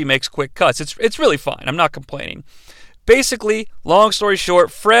the movie makes quick cuts. It's really fine. I'm not complaining. Basically, long story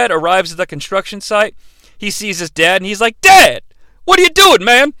short, Fred arrives at the construction site. He sees his dad, and he's like, Dad, what are you doing,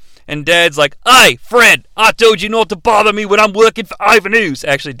 man? And Dad's like, hey, Fred, I told you not to bother me when I'm working for IVAN OOZE.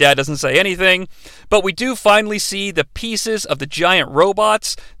 Actually, Dad doesn't say anything. But we do finally see the pieces of the giant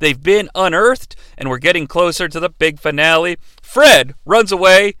robots. They've been unearthed, and we're getting closer to the big finale. Fred runs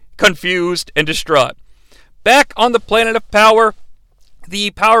away, confused and distraught. Back on the planet of power,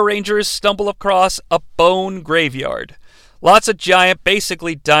 the Power Rangers stumble across a bone graveyard. Lots of giant,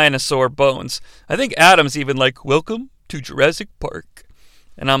 basically dinosaur bones. I think Adam's even like, welcome to Jurassic Park.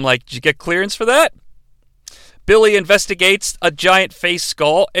 And I'm like, did you get clearance for that? Billy investigates a giant face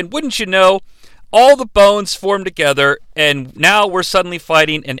skull, and wouldn't you know, all the bones form together, and now we're suddenly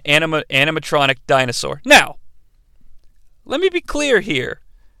fighting an animatronic dinosaur. Now, let me be clear here.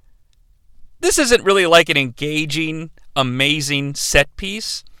 This isn't really like an engaging, amazing set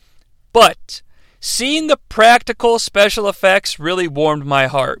piece, but seeing the practical special effects really warmed my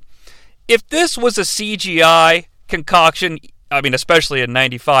heart. If this was a CGI concoction, I mean, especially in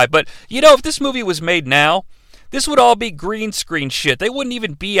 95, but, you know, if this movie was made now, this would all be green screen shit. They wouldn't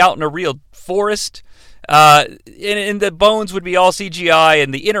even be out in a real forest, and the bones would be all CGI,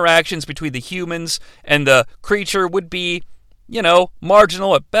 and the interactions between the humans and the creature would be, you know,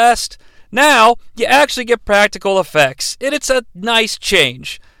 marginal at best. Now, you actually get practical effects, and it's a nice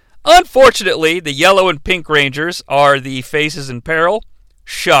change. Unfortunately, the yellow and pink Rangers are the faces in peril.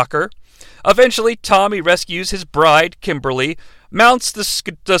 Shocker. Eventually, Tommy rescues his bride, Kimberly, mounts the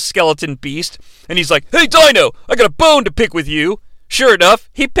skeleton beast, and he's like, hey, Dino, I got a bone to pick with you. Sure enough,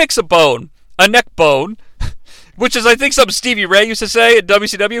 he picks a bone. A neck bone. Which is, I think, something Stevie Ray used to say at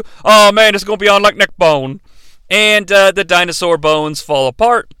WCW. Oh, man, it's going to be on like neck bone. And the dinosaur bones fall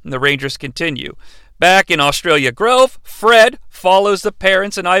apart, and the Rangers continue. Back in Australia Grove, Fred follows the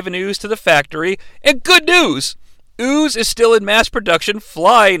parents and IVAN OOZE to the factory, and good news! Ooze is still in mass production,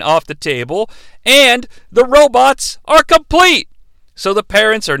 flying off the table, and the robots are complete! So the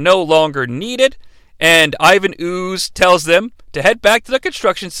parents are no longer needed, and IVAN OOZE tells them to head back to the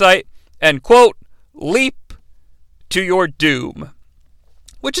construction site and, quote, leap to your doom.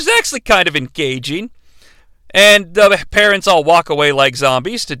 Which is actually kind of engaging. And the parents all walk away like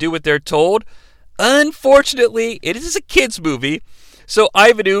zombies to do what they're told. Unfortunately, it is a kid's movie, so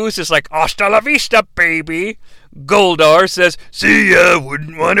IVAN OOZE is like, hasta la vista, baby. Goldar says, see ya,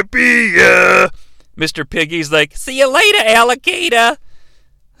 wouldn't want to be ya. Mr. Piggy's like, see you later, alligator.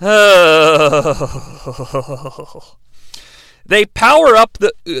 They power up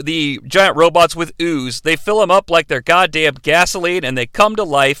the giant robots with ooze. They fill them up like they're goddamn gasoline, and they come to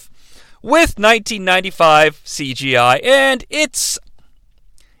life with 1995 CGI. And it's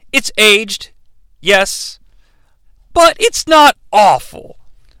aged, yes, but it's not awful.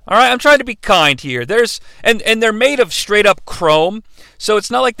 All right, I'm trying to be kind here. And they're made of straight up chrome, so it's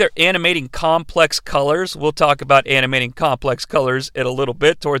not like they're animating complex colors. We'll talk about animating complex colors in a little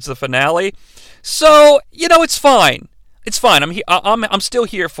bit towards the finale. So, you know, it's fine. It's fine. I'm still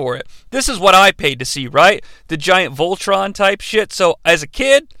here for it. This is what I paid to see, right? The giant Voltron type shit. So as a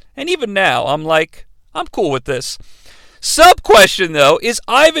kid, and even now, I'm like, I'm cool with this. Sub-question, though, is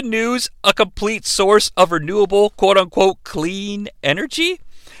Ivan Ooze a complete source of renewable, quote-unquote, clean energy?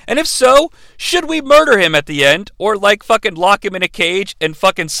 And if so, should we murder him at the end, or like fucking lock him in a cage and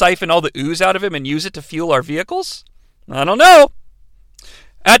fucking siphon all the ooze out of him and use it to fuel our vehicles? I don't know.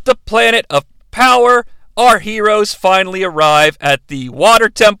 At the planet of power, our heroes finally arrive at the water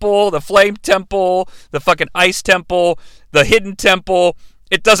temple, the flame temple, the fucking ice temple, the hidden temple.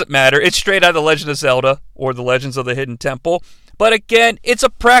 It doesn't matter. It's straight out of The Legend of Zelda, or The Legends of the Hidden Temple. But again, it's a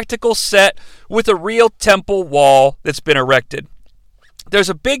practical set with a real temple wall that's been erected. There's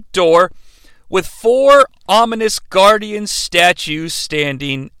a big door with 4 ominous guardian statues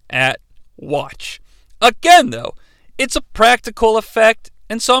standing at watch. Again, though, it's a practical effect,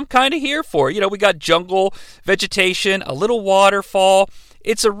 and so I'm kind of here for it. You know, we got jungle, vegetation, a little waterfall.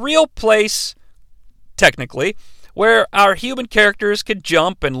 It's a real place, technically, where our human characters can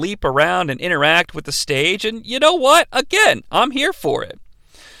jump and leap around and interact with the stage. And you know what? Again, I'm here for it.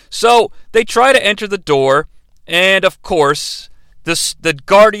 So they try to enter the door, and of course, the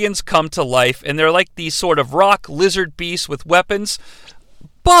guardians come to life, and they're like these sort of rock lizard beasts with weapons.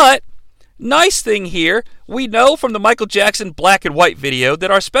 But nice thing here, we know from the Michael Jackson black and white video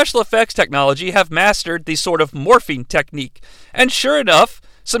that our special effects technology have mastered the sort of morphing technique. And sure enough,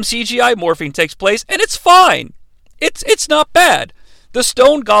 some CGI morphing takes place, and it's fine. It's not bad. The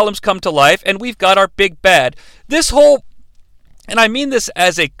stone golems come to life, and we've got our big bad. This whole, and I mean this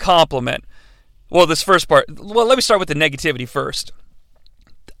as a compliment. Well, this first part, let me start with the negativity first.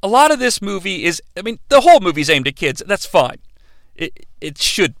 A lot of this movie is, I mean, the whole movie's aimed at kids. That's fine. It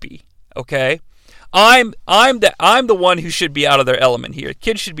should be, okay? I'm the one who should be out of their element here.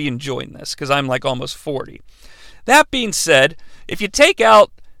 Kids should be enjoying this, because I'm like almost 40. That being said, if you take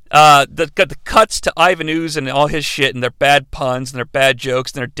out the cuts to Ivan Ooze and all his shit and their bad puns and their bad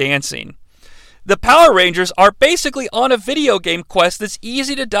jokes and their dancing, the Power Rangers are basically on a video game quest that's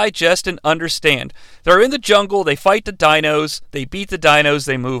easy to digest and understand. They're in the jungle, they fight the dinos, they beat the dinos,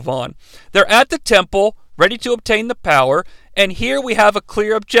 they move on. They're at the temple, ready to obtain the power, and here we have a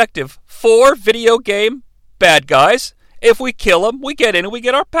clear objective. 4 video game bad guys. If we kill them, we get in and we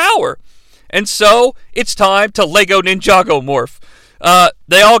get our power. And so, it's time to Lego Ninjago morph.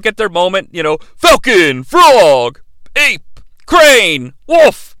 They all get their moment, you know, Falcon, Frog, Ape, Crane,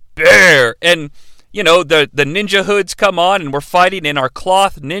 Wolf, Bear, and, you know, the ninja hoods come on, and we're fighting in our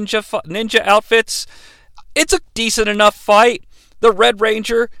cloth ninja outfits. It's a decent enough fight. The Red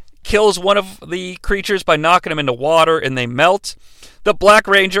Ranger kills one of the creatures by knocking them into water, and they melt. The Black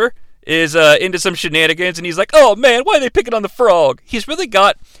Ranger is into some shenanigans, and he's like, oh man, why are they picking on the frog? He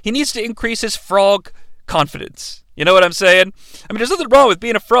needs to increase his frog confidence. You know what I'm saying? I mean, there's nothing wrong with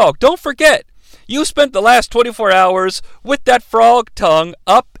being a frog. Don't forget, you spent the last 24 hours with that frog tongue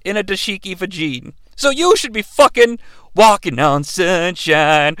up in a dashiki vagine. So you should be fucking walking on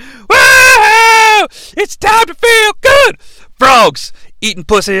sunshine. Woo! It's time to feel good. Frogs eating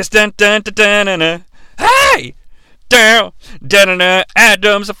pussies. Dun, dun, dun, dun, dun, dun. Hey! Dun, dun, dun, dun.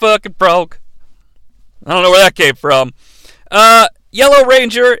 Adam's a fucking frog. I don't know where that came from. Yellow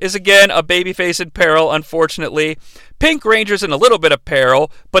Ranger is again a babyface in peril, unfortunately. Pink Ranger's in a little bit of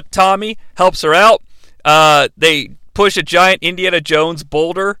peril, but Tommy helps her out. They push a giant Indiana Jones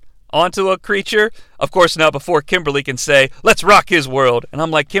boulder onto a creature. Of course, now before Kimberly can say, let's rock his world. And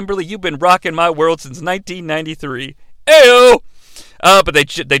I'm like, Kimberly, you've been rocking my world since 1993. Ayo! But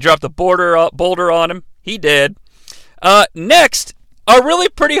they dropped the boulder on him. He did. Next, a really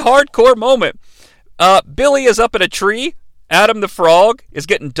pretty hardcore moment. Billy is up in a tree. Adam the Frog is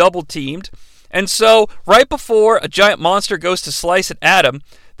getting double teamed. And so, right before a giant monster goes to slice at Adam,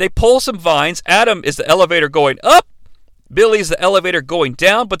 they pull some vines. Adam is the elevator going up. Billy's the elevator going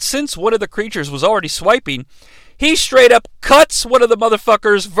down. But since one of the creatures was already swiping, he straight up cuts one of the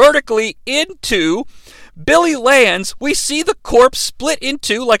motherfuckers vertically into. Billy lands. We see the corpse split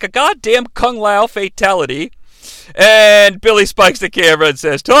into like a goddamn Kung Lao fatality. And Billy spikes the camera and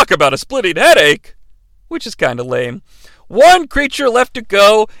says, talk about a splitting headache. Which is kind of lame. One creature left to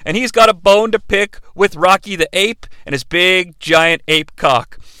go, and he's got a bone to pick with Rocky the Ape and his big, giant ape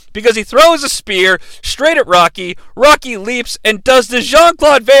cock. Because he throws a spear straight at Rocky. Rocky leaps and does the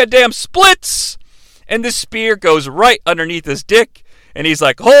Jean-Claude Van Damme splits. And the spear goes right underneath his dick. And he's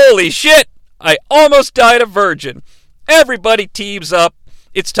like, holy shit, I almost died a virgin. Everybody teams up.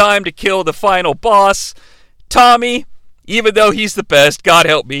 It's time to kill the final boss. Tommy, even though he's the best, God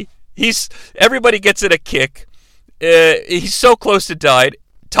help me, everybody gets in a kick. He's so close to dying.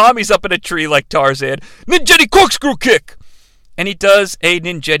 Tommy's up in a tree like Tarzan. Ninjetti corkscrew kick! And he does a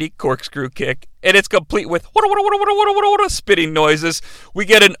ninjetti corkscrew kick. and it's complete with spitting noises. We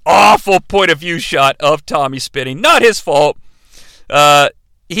get an awful point of view shot of Tommy spitting. Not his fault.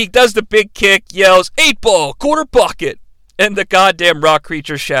 He does the big kick, yells, 8-ball, quarter bucket, and the goddamn rock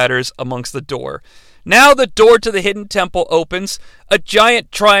creature shatters amongst the door. Now the door to the hidden temple opens. A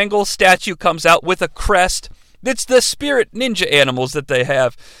giant triangle statue comes out with a crest. It's the spirit ninja animals that they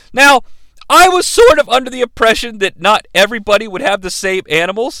have. Now, I was sort of under the impression that not everybody would have the same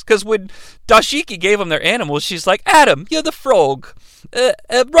animals, because when Dashiki gave them their animals, she's like, Adam, you're the frog.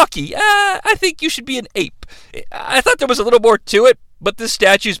 Rocky, I think you should be an ape. I thought there was a little more to it, but this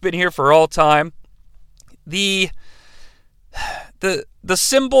statue's been here for all time. The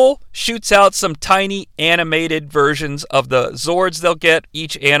symbol shoots out some tiny animated versions of the Zords they'll get,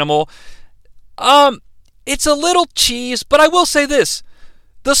 each animal. It's a little cheese, but I will say this.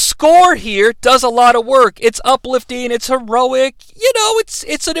 The score here does a lot of work. It's uplifting, it's heroic. You know,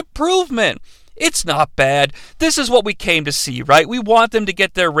 it's an improvement. It's not bad. This is what we came to see, right? We want them to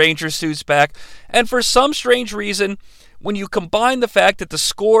get their Ranger suits back. And for some strange reason, when you combine the fact that the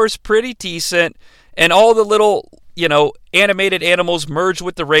score's pretty decent and all the little, animated animals merge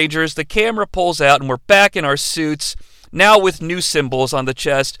with the Rangers, the camera pulls out and we're back in our suits, now with new symbols on the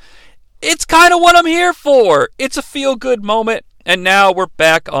chest. It's kind of what I'm here for. It's a feel-good moment. And now we're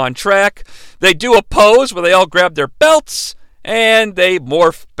back on track. They do a pose where they all grab their belts and they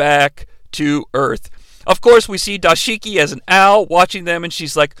morph back to Earth. Of course, we see Dashiki as an owl watching them, and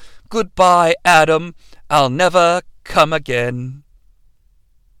she's like, goodbye, Adam. I'll never come again.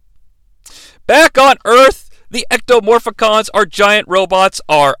 Back on Earth, the Ectomorphicons, our giant robots,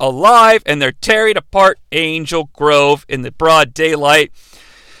 are alive, and they're tearing apart Angel Grove in the broad daylight.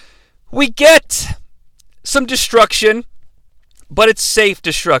 We get some destruction, but it's safe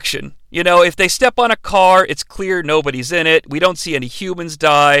destruction. If they step on a car, it's clear nobody's in it. We don't see any humans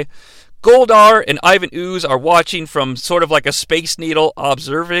die. Goldar and IVAN OOZE are watching from sort of like a Space Needle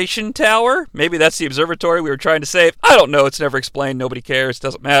observation tower. Maybe that's the observatory we were trying to save. I don't know. It's never explained. Nobody cares.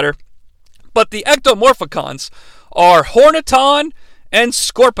 Doesn't matter. But the Ectomorphicons are Horneton and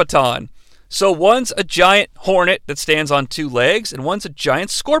Scorpiton. So one's a giant hornet that stands on 2 legs, and one's a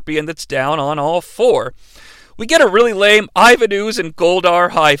giant scorpion that's down on all 4. We get a really lame IVAN OOZE and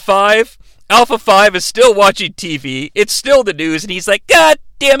Goldar high five. Alpha 5 is still watching TV. It's still the news, and he's like, God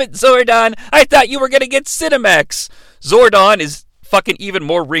damn it, Zordon. I thought you were going to get Cinemax. Zordon is fucking even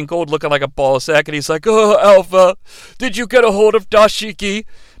more wrinkled, looking like a ball sack, and he's like, oh, Alpha, did you get a hold of Dashiki?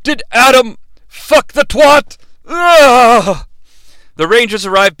 Did Adam fuck the twat? Ugh. The Rangers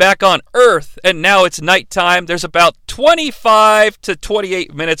arrive back on Earth, and now it's nighttime. There's about 25 to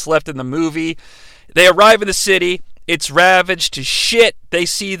 28 minutes left in the movie. They arrive in the city. It's ravaged to shit. They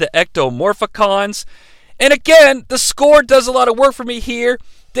see the Ectomorphicons. And again, the score does a lot of work for me here.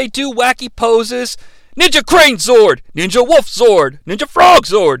 They do wacky poses. Ninja Crane Zord, Ninja Wolf Zord, Ninja Frog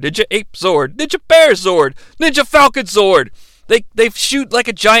Zord, Ninja Ape Zord, Ninja Bear Zord, Ninja Falcon Zord. They shoot like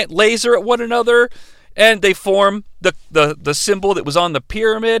a giant laser at one another, and they form the symbol that was on the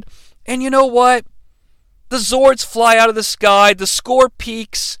pyramid. And you know what? The Zords fly out of the sky. The score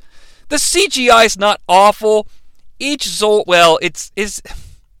peaks. The CGI's not awful. Each Zord, well, it's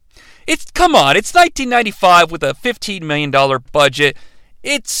come on. It's 1995 with a $15 million budget.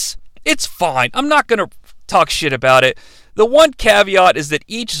 It's fine. I'm not going to talk shit about it. The one caveat is that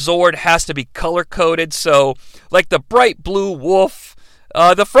each Zord has to be color-coded. So, like the bright blue wolf,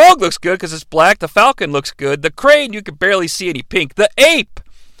 the frog looks good because it's black. The falcon looks good. The crane, you can barely see any pink. The ape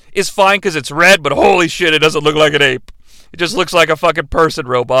is fine because it's red, but holy shit, it doesn't look like an ape. It just looks like a fucking person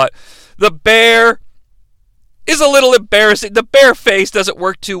robot. The bear is a little embarrassing. The bear face doesn't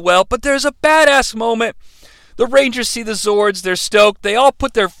work too well, but there's a badass moment. The Rangers see the Zords. They're stoked. They all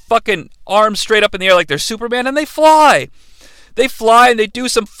put their fucking arms straight up in the air like they're Superman, and they fly. They fly, and they do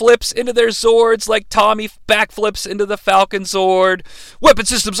some flips into their Zords, like Tommy backflips into the Falcon Zord. Weapon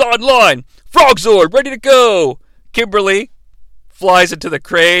systems online. Frog Zord, ready to go. Kimberly flies into the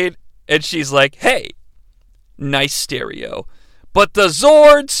crane, and she's like, hey, nice stereo. But the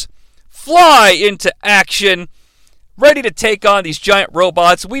Zords fly into action, ready to take on these giant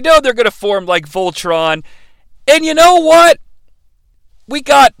robots. We know they're going to form like Voltron. And you know what? We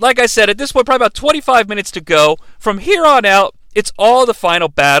got, like I said, at this point, probably about 25 minutes to go. From here on out, it's all the final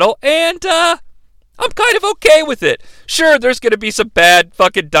battle, and I'm kind of okay with it. Sure, there's going to be some bad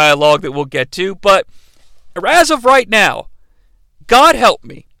fucking dialogue that we'll get to, but as of right now, God help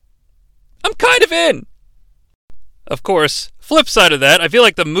me, I'm kind of in. Of course, flip side of that, I feel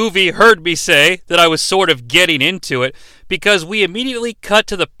like the movie heard me say that I was sort of getting into it, because we immediately cut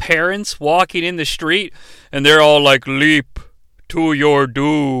to the parents walking in the street, and they're all like, leap to your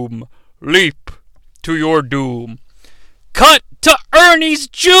doom, leap to your doom. Cut to Ernie's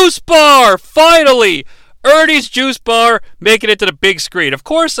Juice Bar! Finally! Ernie's Juice Bar making it to the big screen. Of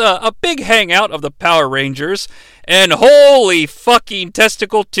course, a big hangout of the Power Rangers. And holy fucking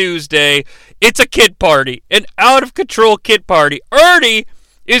Testicle Tuesday, it's a kid party. An out-of-control kid party. Ernie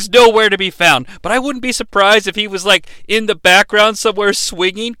is nowhere to be found. But I wouldn't be surprised if he was, like, in the background somewhere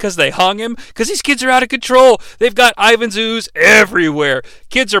swinging because they hung him. Because these kids are out of control. They've got IVAN OOZE everywhere.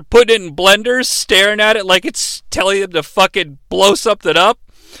 Kids are putting it in blenders, staring at it like it's telling them to fucking blow something up.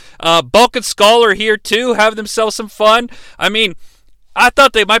 Bulk and Skull are here too, having themselves some fun. I mean, I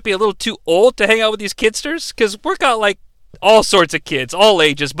thought they might be a little too old to hang out with these kidsters, because we've got like all sorts of kids, all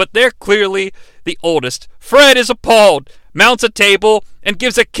ages, but they're clearly the oldest. Fred is appalled, mounts a table, and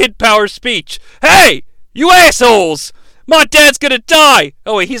gives a kid power speech. Hey, you assholes! My dad's gonna die!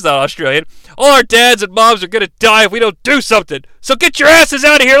 Oh wait, he's not Australian. All our dads and moms are gonna die if we don't do something. So get your asses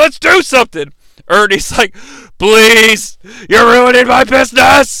out of here, let's do something! Ernie's like, please, you're ruining my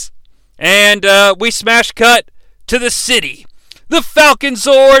business! And we smash cut to the city. The Falcon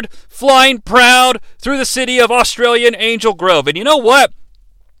Zord flying proud through the city of Australian Angel Grove. And you know what?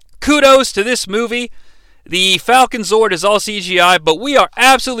 Kudos to this movie. The Falcon Zord is all CGI, but we are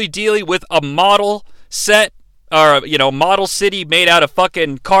absolutely dealing with a model set, or, model city made out of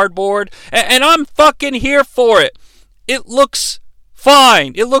fucking cardboard. And I'm fucking here for it. It looks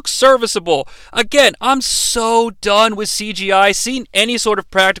fine. It looks serviceable. Again, I'm so done with CGI. Seeing any sort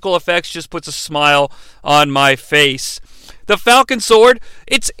of practical effects just puts a smile on my face. The Falcon Zord,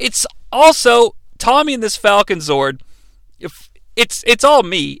 it's also Tommy in this Falcon Zord. It's all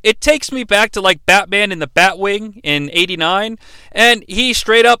me. It takes me back to like Batman in the Batwing in '89, and he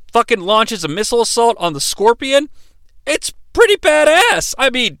straight up fucking launches a missile assault on the Scorpion. It's pretty badass. I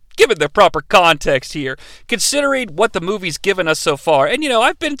mean, given the proper context here, considering what the movie's given us so far. And,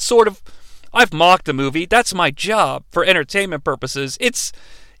 I've mocked the movie. That's my job for entertainment purposes.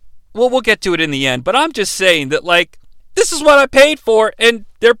 We'll get to it in the end, but I'm just saying that, like, this is what I paid for, and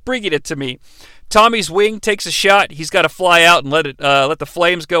they're bringing it to me. Tommy's wing takes a shot. He's got to fly out and let the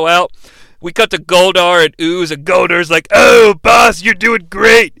flames go out. We cut to Goldar and Ooze, and Goldar's like, oh, boss, you're doing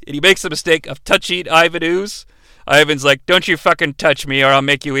great. And he makes the mistake of touching IVAN OOZE. Ivan's like, don't you fucking touch me or I'll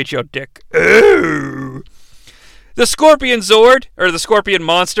make you eat your dick. Ooh. The Scorpion Zord, or the Scorpion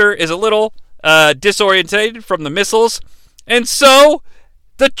Monster, is a little disorientated from the missiles. And so,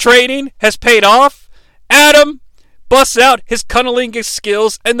 the training has paid off. Adam busts out his cunnilingus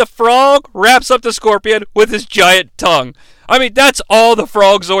skills, and the frog wraps up the Scorpion with his giant tongue. I mean, that's all the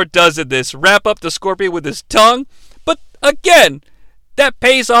Frog Zord does in this. Wrap up the Scorpion with his tongue. But, again, that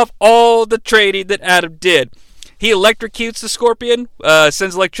pays off all the training that Adam did. He electrocutes the Scorpion,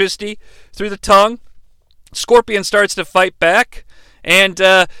 sends electricity through the tongue. Scorpion starts to fight back, and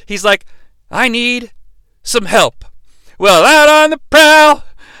he's like, I need some help. Well, out on the prowl,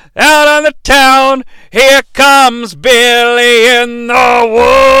 out on the town, here comes Billy and the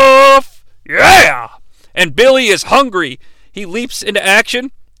Wolf. Yeah! And Billy is hungry. He leaps into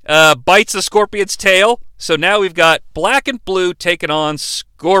action, bites the Scorpion's tail. So now we've got Black and Blue taking on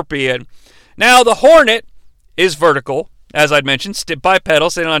Scorpion. Now the Hornet is vertical, as I'd mentioned, bipedal,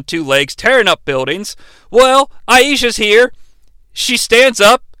 sitting on two legs, tearing up buildings. Well, Aisha's here. She stands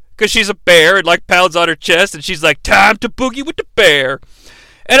up because she's a bear and like pounds on her chest, and she's like, time to boogie with the bear.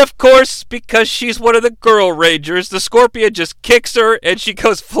 And of course, because she's one of the Girl Rangers, the Scorpion just kicks her and she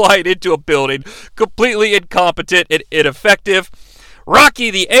goes flying into a building, completely incompetent and ineffective. Rocky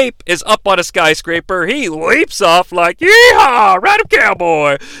the Ape is up on a skyscraper. He leaps off like, yeehaw, ride him,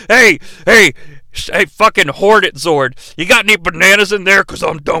 cowboy. Hey, fucking Hornet Zord, you got any bananas in there? Because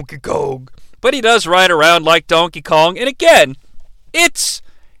I'm Donkey Kong. But he does ride around like Donkey Kong. And again, it's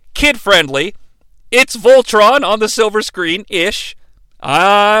kid-friendly. It's Voltron on the silver screen-ish.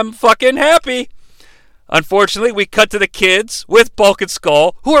 I'm fucking happy. Unfortunately, we cut to the kids with Bulk and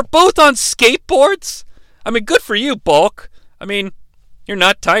Skull, who are both on skateboards. I mean, good for you, Bulk. I mean, you're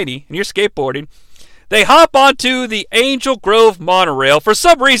not tiny, and you're skateboarding. They hop onto the Angel Grove monorail. For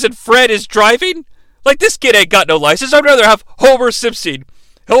some reason, Fred is driving. Like, this kid ain't got no license. I'd rather have Homer Simpson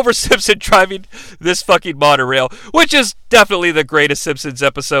driving this fucking monorail, which is definitely the greatest Simpsons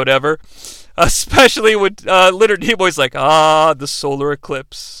episode ever. Especially when Leonard Nimoy's like, the solar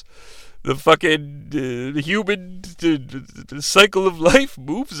eclipse. The fucking human cycle of life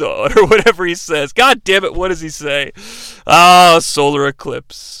moves on, or whatever he says. God damn it, what does he say? Solar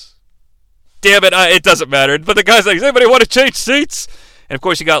eclipse. Damn it, it doesn't matter. But the guy's like, does anybody want to change seats? And of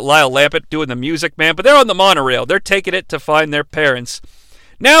course you got Lyle Lampett doing the music, man. But they're on the monorail. They're taking it to find their parents.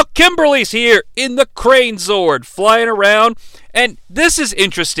 Now Kimberly's here in the Crane Zord, flying around. And this is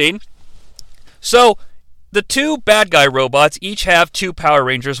interesting. So, the two bad guy robots each have two Power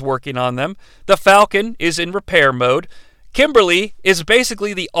Rangers working on them. The Falcon is in repair mode. Kimberly is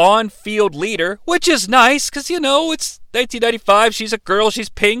basically the on-field leader, which is nice, because, it's 1995, she's a girl, she's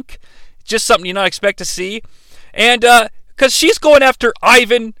pink. Just something you not expect to see. And, because she's going after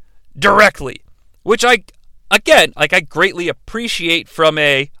Ivan directly, which I greatly appreciate from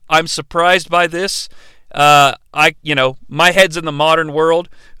I'm surprised by this. My head's in the modern world.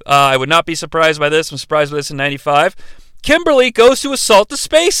 I would not be surprised by this. I'm surprised by this in 95. Kimberly goes to assault the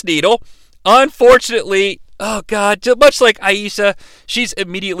Space Needle. Unfortunately, oh God, much like Aisha, she's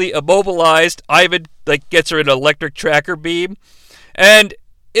immediately immobilized. Ivan, gets her an electric tracker beam. And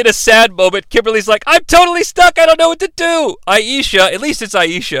in a sad moment, Kimberly's like, I'm totally stuck. I don't know what to do. Aisha, at least it's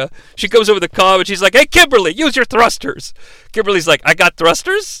Aisha, she comes over the comm and she's like, hey, Kimberly, use your thrusters. Kimberly's like, I got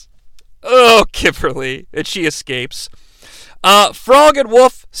thrusters? Oh, Kimberly. And she escapes. Frog and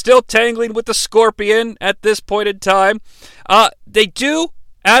Wolf still tangling with the Scorpion at this point in time. They do,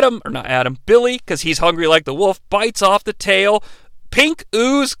 Billy, because he's hungry like the wolf, bites off the tail. Pink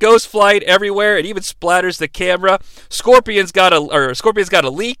ooze goes flying everywhere. It even splatters the camera. Scorpion's got a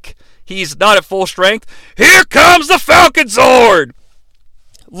leak. He's not at full strength. Here comes the Falcon Zord!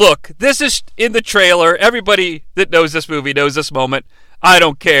 Look, this is in the trailer. Everybody that knows this movie knows this moment. I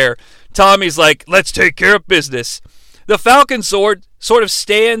don't care. Tommy's like, let's take care of business. The Falcon Zord sort of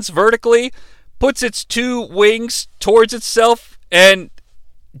stands vertically, puts its two wings towards itself, and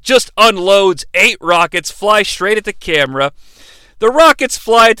just unloads 8 rockets, fly straight at the camera. The rockets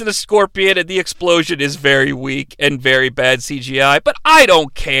fly into the Scorpion, and the explosion is very weak and very bad CGI, but I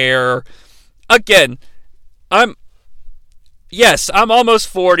don't care. Again, I'm almost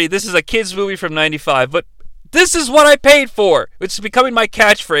 40. This is a kid's movie from 95, but this is what I paid for. It's becoming my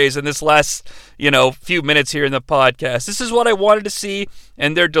catchphrase in this last, few minutes here in the podcast. This is what I wanted to see,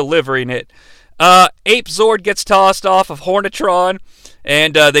 and they're delivering it. Ape Zord gets tossed off of Hornetron,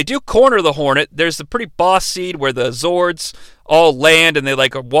 and they do corner the Hornet. There's a pretty boss scene where the Zords all land, and they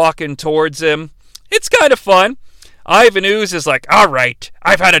are walking towards him. It's kind of fun. Ivan Ooze is like, all right,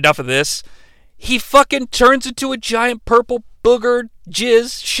 I've had enough of this. He fucking turns into a giant purple booger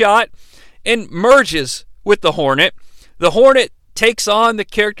jizz shot and merges with the Hornet. The Hornet takes on the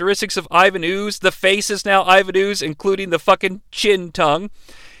characteristics of Ivan Ooze. The face is now Ivan Ooze, including the fucking chin tongue.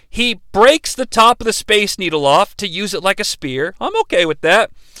 He breaks the top of the Space Needle off to use it like a spear. I'm okay with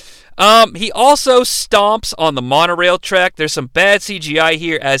that. He also stomps on the monorail track. There's some bad CGI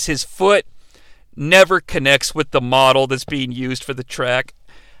here as his foot never connects with the model that's being used for the track.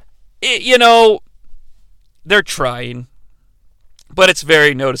 They're trying, but it's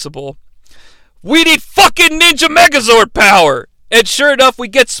very noticeable. We need fucking Ninja Megazord power! And sure enough, we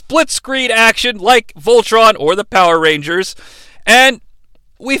get split-screen action like Voltron or the Power Rangers, and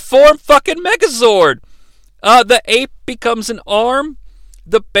we form fucking Megazord. The ape becomes an arm.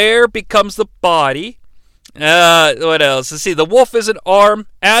 The bear becomes the body. What else? Let's see. The wolf is an arm.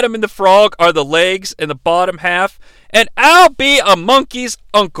 Adam and the frog are the legs and the bottom half. And I'll be a monkey's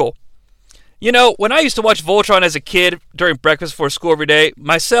uncle. When I used to watch Voltron as a kid during breakfast before school every day,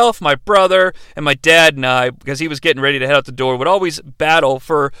 myself, my brother, and my dad and I, because he was getting ready to head out the door, would always battle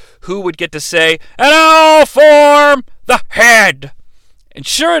for who would get to say, and I'll form the head. And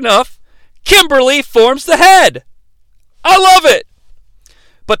sure enough, Kimberly forms the head. I love it.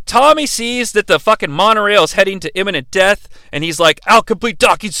 But Tommy sees that the fucking monorail is heading to imminent death, and he's like, I'll complete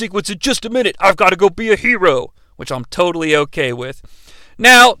docking sequence in just a minute. I've got to go be a hero, which I'm totally okay with.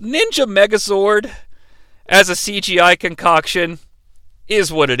 Now, Ninja Megazord, as a CGI concoction,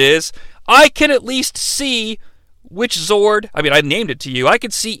 is what it is. I can at least see which Zord, I named it to you. I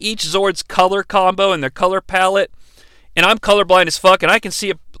can see each Zord's color combo and their color palette, and I'm colorblind as fuck, and I can see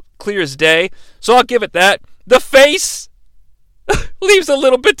it clear as day, so I'll give it that. The face leaves a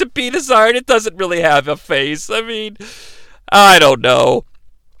little bit to be desired. It doesn't really have a face. I don't know.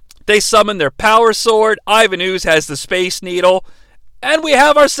 They summon their power sword. Ivan Ooze has the Space Needle. And we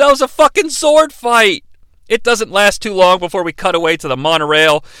have ourselves a fucking Zord fight. It doesn't last too long before we cut away to the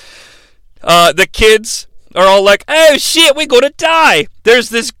monorail. The kids are all like, oh shit, we're gonna die. There's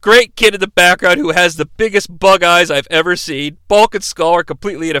this great kid in the background who has the biggest bug eyes I've ever seen. Bulk and Skull are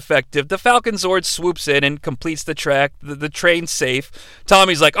completely ineffective. The Falcon Zord swoops in and completes the track. The train's safe.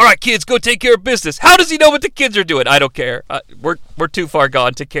 Tommy's like, all right, kids, go take care of business. How does he know what the kids are doing? I don't care. We're too far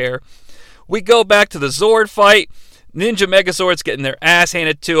gone to care. We go back to the Zord fight. Ninja Megazord's getting their ass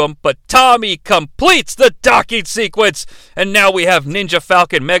handed to him, but Tommy completes the docking sequence, and now we have Ninja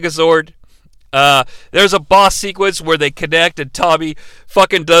Falcon Megazord. There's a boss sequence where they connect, and Tommy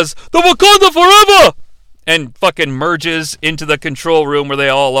fucking does the Wakanda Forever! and fucking merges into the control room where they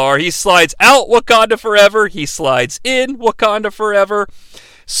all are. He slides out Wakanda Forever. He slides in Wakanda Forever.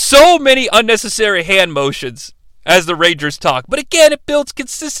 So many unnecessary hand motions as the Rangers talk. But again, it builds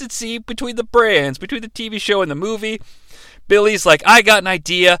consistency between the brands, between the TV show and the movie. Billy's like, I got an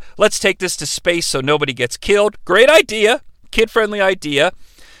idea. Let's take this to space so nobody gets killed. Great idea. Kid-friendly idea.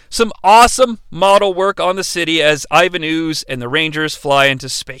 Some awesome model work on the city as Ivan Ooze and the Rangers fly into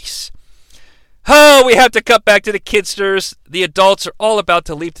space. Oh, we have to cut back to the kidsters. The adults are all about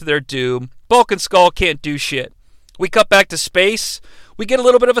to leap to their doom. Bulk and Skull can't do shit. We cut back to space. We get a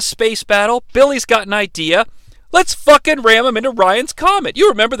little bit of a space battle. Billy's got an idea. Let's fucking ram him into Ryan's comet. You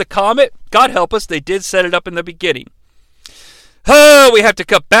remember the comet? God help us, they did set it up in the beginning. Oh, we have to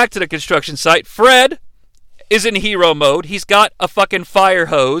cut back to the construction site. Fred is in hero mode. He's got a fucking fire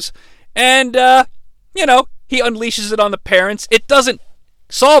hose. And, he unleashes it on the parents. It doesn't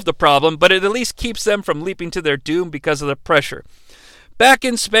solve the problem, but it at least keeps them from leaping to their doom because of the pressure. Back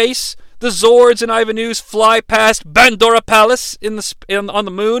in space, the Zords and Ivan Ooze fly past Bandora Palace on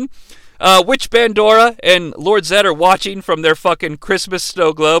the moon. Witch Bandora and Lord Zed are watching from their fucking Christmas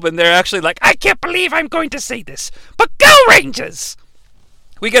snow globe, and they're actually like, I can't believe I'm going to say this, but go Rangers!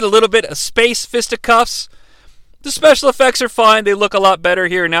 We get a little bit of space fisticuffs. The special effects are fine. They look a lot better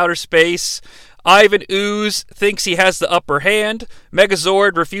here in outer space. Ivan Ooze thinks he has the upper hand.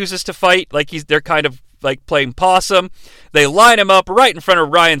 Megazord refuses to fight, like they're kind of like playing possum. They line him up right in front of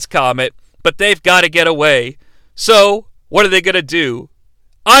Ryan's comet, but they've got to get away. So, what are they going to do?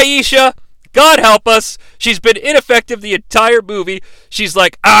 Aisha, God help us, she's been ineffective the entire movie. She's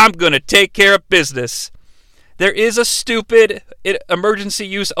like, I'm going to take care of business. There is a stupid emergency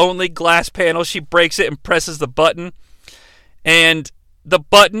use only glass panel. She breaks it and presses the button. And the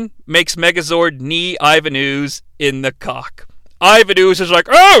button makes Megazord knee Ivan Ooze in the cock. Ivan Ooze is like,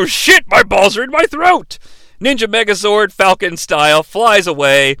 oh shit, my balls are in my throat. Ninja Megazord, Falcon style, flies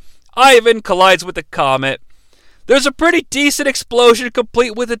away. Ivan collides with the comet. There's a pretty decent explosion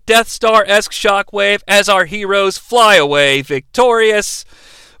complete with a Death Star-esque shockwave as our heroes fly away victorious.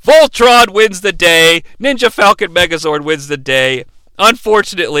 Voltron wins the day. Ninja Falcon Megazord wins the day.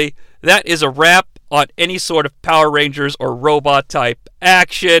 Unfortunately, that is a wrap on any sort of Power Rangers or robot-type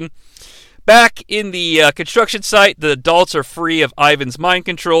action. Back in the construction site, the adults are free of Ivan's mind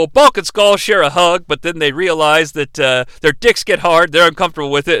control. Bulk and Skull share a hug, but then they realize that their dicks get hard, they're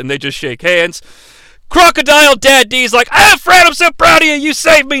uncomfortable with it, and they just shake hands. Crocodile Dad D's like, Fred, I'm so proud of you. You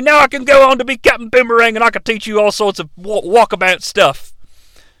saved me. Now I can go on to be Captain Boomerang, and I can teach you all sorts of walkabout stuff.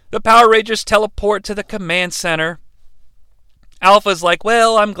 The Power Rangers teleport to the command center. Alpha's like,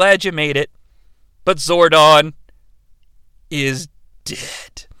 well, I'm glad you made it. But Zordon is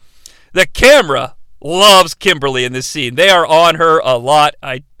dead. The camera loves Kimberly in this scene. They are on her a lot.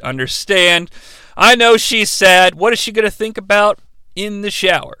 I understand. I know she's sad. What is she going to think about in the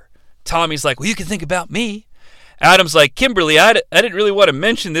shower? Tommy's like, well, you can think about me. Adam's like, Kimberly, I didn't really want to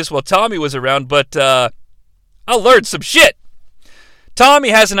mention this while Tommy was around, but I learned some shit. Tommy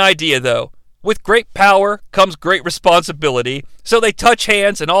has an idea, though. With great power comes great responsibility. So they touch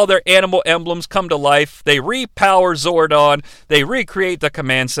hands and all their animal emblems come to life. They repower Zordon. They recreate the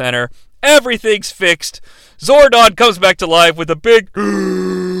command center. Everything's fixed. Zordon comes back to life with a big...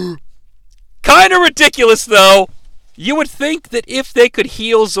 Kind of ridiculous, though. You would think that if they could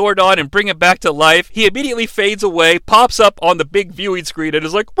heal Zordon and bring him back to life, he immediately fades away, pops up on the big viewing screen, and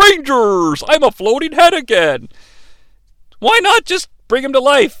is like, Rangers! I'm a floating head again! Why not just bring him to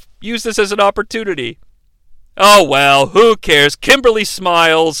life? Use this as an opportunity. Oh well, who cares? Kimberly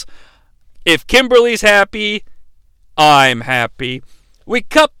smiles. If Kimberly's happy, I'm happy. We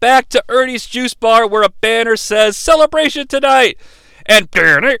cut back to Ernie's juice bar where a banner says, Celebration tonight! And...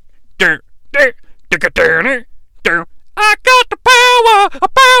 I got the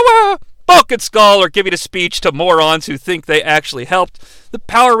power! Bulk and Skull are giving a speech to morons who think they actually helped. The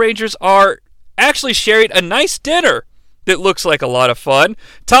Power Rangers are actually sharing a nice dinner that looks like a lot of fun.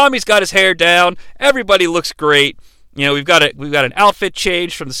 Tommy's got his hair down. Everybody looks great. You know, we've got an outfit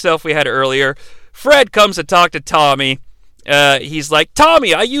change from the stuff we had earlier. Fred comes to talk to Tommy. He's like,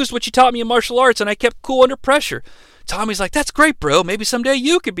 Tommy, I used what you taught me in martial arts and I kept cool under pressure. Tommy's like, that's great, bro. Maybe someday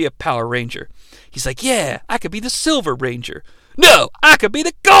you could be a Power Ranger. He's like, yeah, I could be the Silver Ranger. No, I could be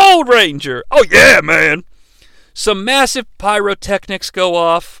the Gold Ranger. Oh, yeah, man. Some massive pyrotechnics go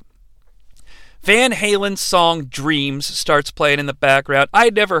off. Van Halen's song Dreams starts playing in the background. I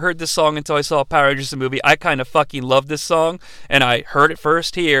never heard this song until I saw Power Rangers the movie. I kind of fucking love this song, and I heard it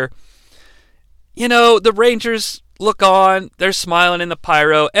first here. You know, the Rangers look on. They're smiling in the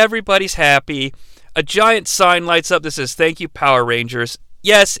pyro. Everybody's happy. A giant sign lights up that says, thank you, Power Rangers.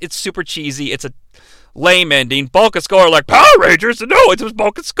 Yes, it's super cheesy. It's a lame ending. Bulk and Skull are like, Power Rangers? No, it was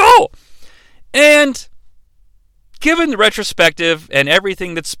Bulk and Skull. And given the retrospective and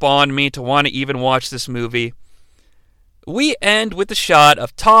everything that spawned me to want to even watch this movie, we end with the shot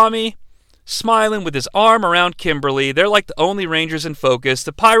of Tommy smiling with his arm around Kimberly. They're like the only Rangers in focus.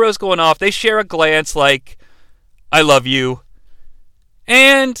 The pyro's going off. They share a glance like, I love you.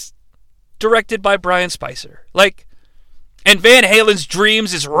 And directed by Brian Spicer. And Van Halen's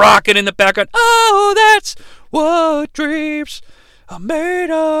Dreams is rocking in the background. Oh, that's what dreams are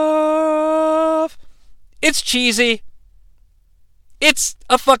made of. It's cheesy. It's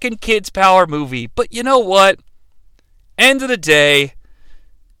a fucking kids' power movie. But you know what? End of the day,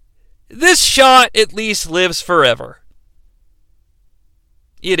 this shot at least lives forever.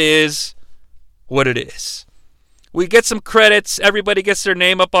 It is what it is. We get some credits. Everybody gets their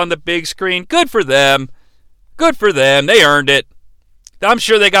name up on the big screen. Good for them. Good for them. They earned it. I'm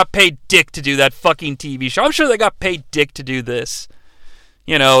sure they got paid dick to do that fucking TV show. I'm sure they got paid dick to do this.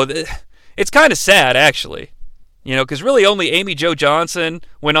 You know, it's kind of sad, actually. You know, because really only Amy Jo Johnson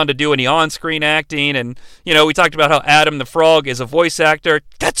went on to do any on-screen acting. And, you know, we talked about how Adam the Frog is a voice actor.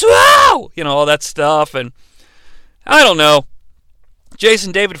 Katsuo! You know, all that stuff. And I don't know.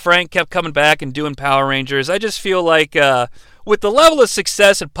 Jason David Frank kept coming back and doing Power Rangers. I just feel like with the level of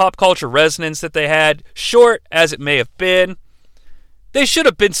success and pop culture resonance that they had, short as it may have been, they should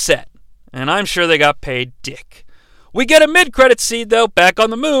have been set. And I'm sure they got paid dick. We get a mid-credit scene, though, back on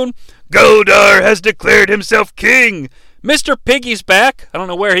the moon. Goldar has declared himself king. Mr. Piggy's back. I don't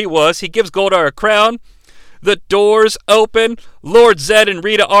know where he was. He gives Goldar a crown. The doors open. Lord Zed and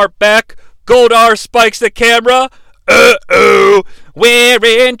Rita are back. Goldar spikes the camera. Uh-oh.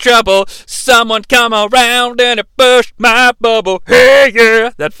 We're in trouble. Someone come around and burst my bubble. Hey,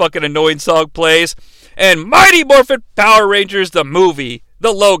 yeah. That fucking annoying song plays. And Mighty Morphin Power Rangers, the movie.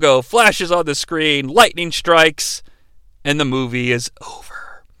 The logo flashes on the screen. Lightning strikes. And the movie is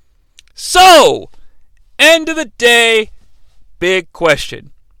over. So, end of the day, big question.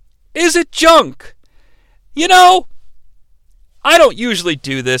 Is it junk? You know, I don't usually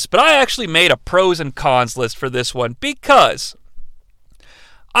do this, but I actually made a pros and cons list for this one because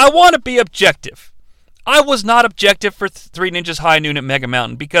I want to be objective. I was not objective for Three Ninjas High Noon at Mega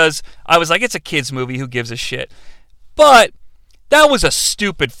Mountain because I was like, it's a kids movie, who gives a shit? But that was a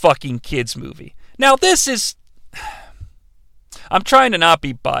stupid fucking kids movie. Now this is... I'm trying to not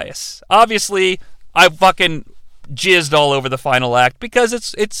be biased. Obviously, I fucking jizzed all over the final act because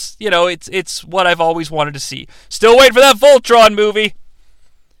it's what I've always wanted to see. Still waiting for that Voltron movie.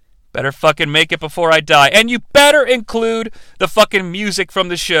 Better fucking make it before I die. And you better include the fucking music from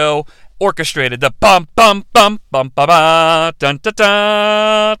the show orchestrated. The bum bum bum bum ba ba dun da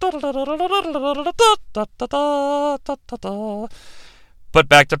da. But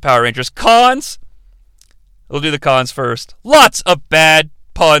back to Power Rangers. Cons. We'll do the cons first. Lots of bad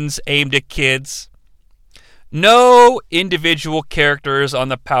puns aimed at kids. No individual characters on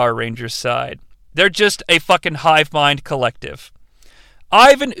the Power Rangers side. They're just a fucking hive mind collective.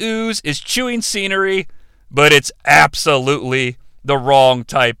 IVAN OOZE is chewing scenery, but it's absolutely the wrong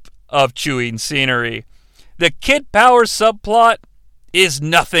type of chewing scenery. The Kid Power subplot is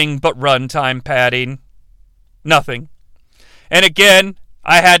nothing but runtime padding. Nothing. And again,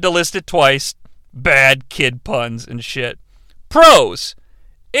 I had to list it twice. Bad kid puns and shit. Pros.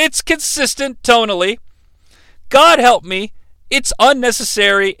 It's consistent tonally. God help me, it's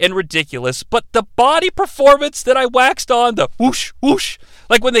unnecessary and ridiculous, but the body performance that I waxed on, the whoosh, whoosh,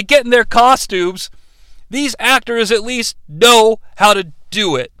 like when they get in their costumes, these actors at least know how to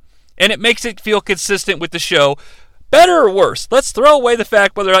do it. And it makes it feel consistent with the show. Better or worse, let's throw away the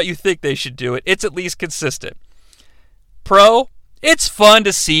fact whether or not you think they should do it. It's at least consistent. Pro. It's fun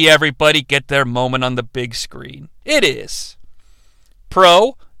to see everybody get their moment on the big screen. It is.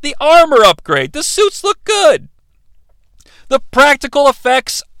 Pro, the armor upgrade. The suits look good. The practical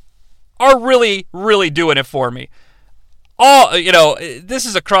effects are really, really doing it for me. This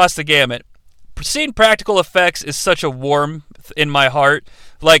is across the gamut. Seeing practical effects is such a warmth in my heart.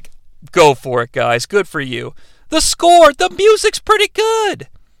 Like, go for it, guys. Good for you. The score, the music's pretty good.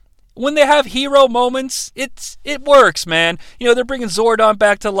 When they have hero moments, it works, man. You know, they're bringing Zordon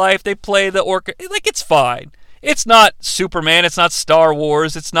back to life. They play the orca. Like, it's fine. It's not Superman. It's not Star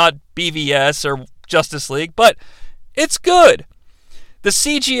Wars. It's not BVS or Justice League. But it's good. The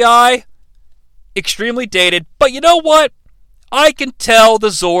CGI, extremely dated. But you know what? I can tell the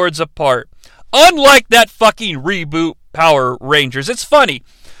Zords apart. Unlike that fucking reboot Power Rangers. It's funny.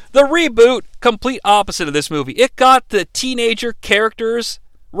 The reboot, complete opposite of this movie. It got the teenager characters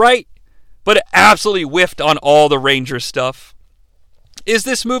right, but it absolutely whiffed on all the Ranger stuff. Is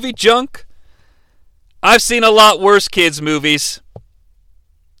this movie junk? I've seen a lot worse kids' movies.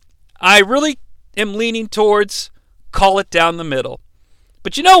 I really am leaning towards call it down the middle.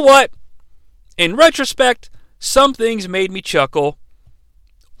 But you know what? In retrospect, some things made me chuckle.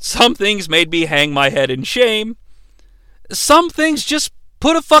 Some things made me hang my head in shame. Some things just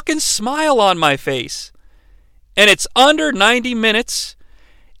put a fucking smile on my face. And it's under 90 minutes.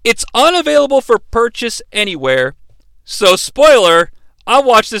 It's unavailable for purchase anywhere. So, spoiler, I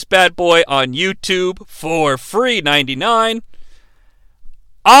watched this bad boy on YouTube for free $99.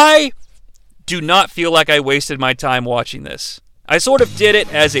 I do not feel like I wasted my time watching this. I sort of did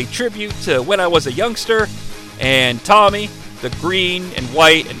it as a tribute to when I was a youngster, and Tommy, the green and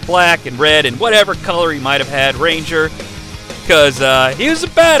white and black and red and whatever color he might have had, Ranger, because he was a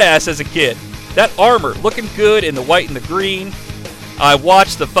badass as a kid. That armor, looking good in the white and the green. I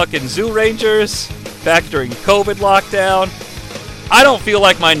watched the fucking Zyurangers back during COVID lockdown. I don't feel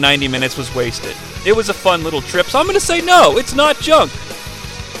like my 90 minutes was wasted. It was a fun little trip, so I'm going to say no, it's not junk.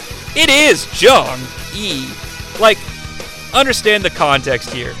 It is junk-y. Like, understand the context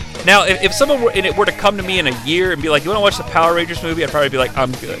here. Now, if someone were to come to me in a year and be like, you want to watch the Power Rangers movie? I'd probably be like,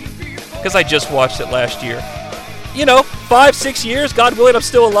 I'm good. Because I just watched it last year. 5-6 years, God willing, I'm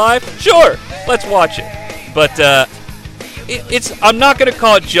still alive. Sure, let's watch it. But I'm not going to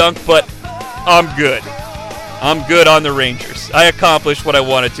call it junk, but I'm good. I'm good on the Rangers. I accomplished what I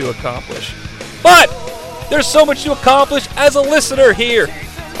wanted to accomplish. But there's so much to accomplish as a listener here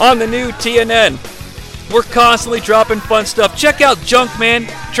on the new TNN. We're constantly dropping fun stuff. Check out Junkman,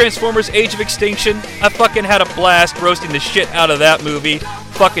 Transformers Age of Extinction. I fucking had a blast roasting the shit out of that movie.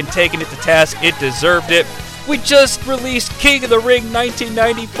 Fucking taking it to task. It deserved it. We just released King of the Ring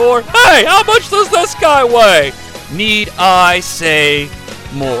 1994. Hey, how much does this guy weigh? Need I say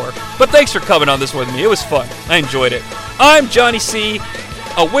more? But thanks for coming on this one with me. It was fun. I enjoyed it. I'm Jonnie Sea.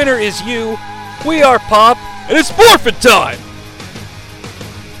 A winner is you. We are Pop, and it's Morphin time!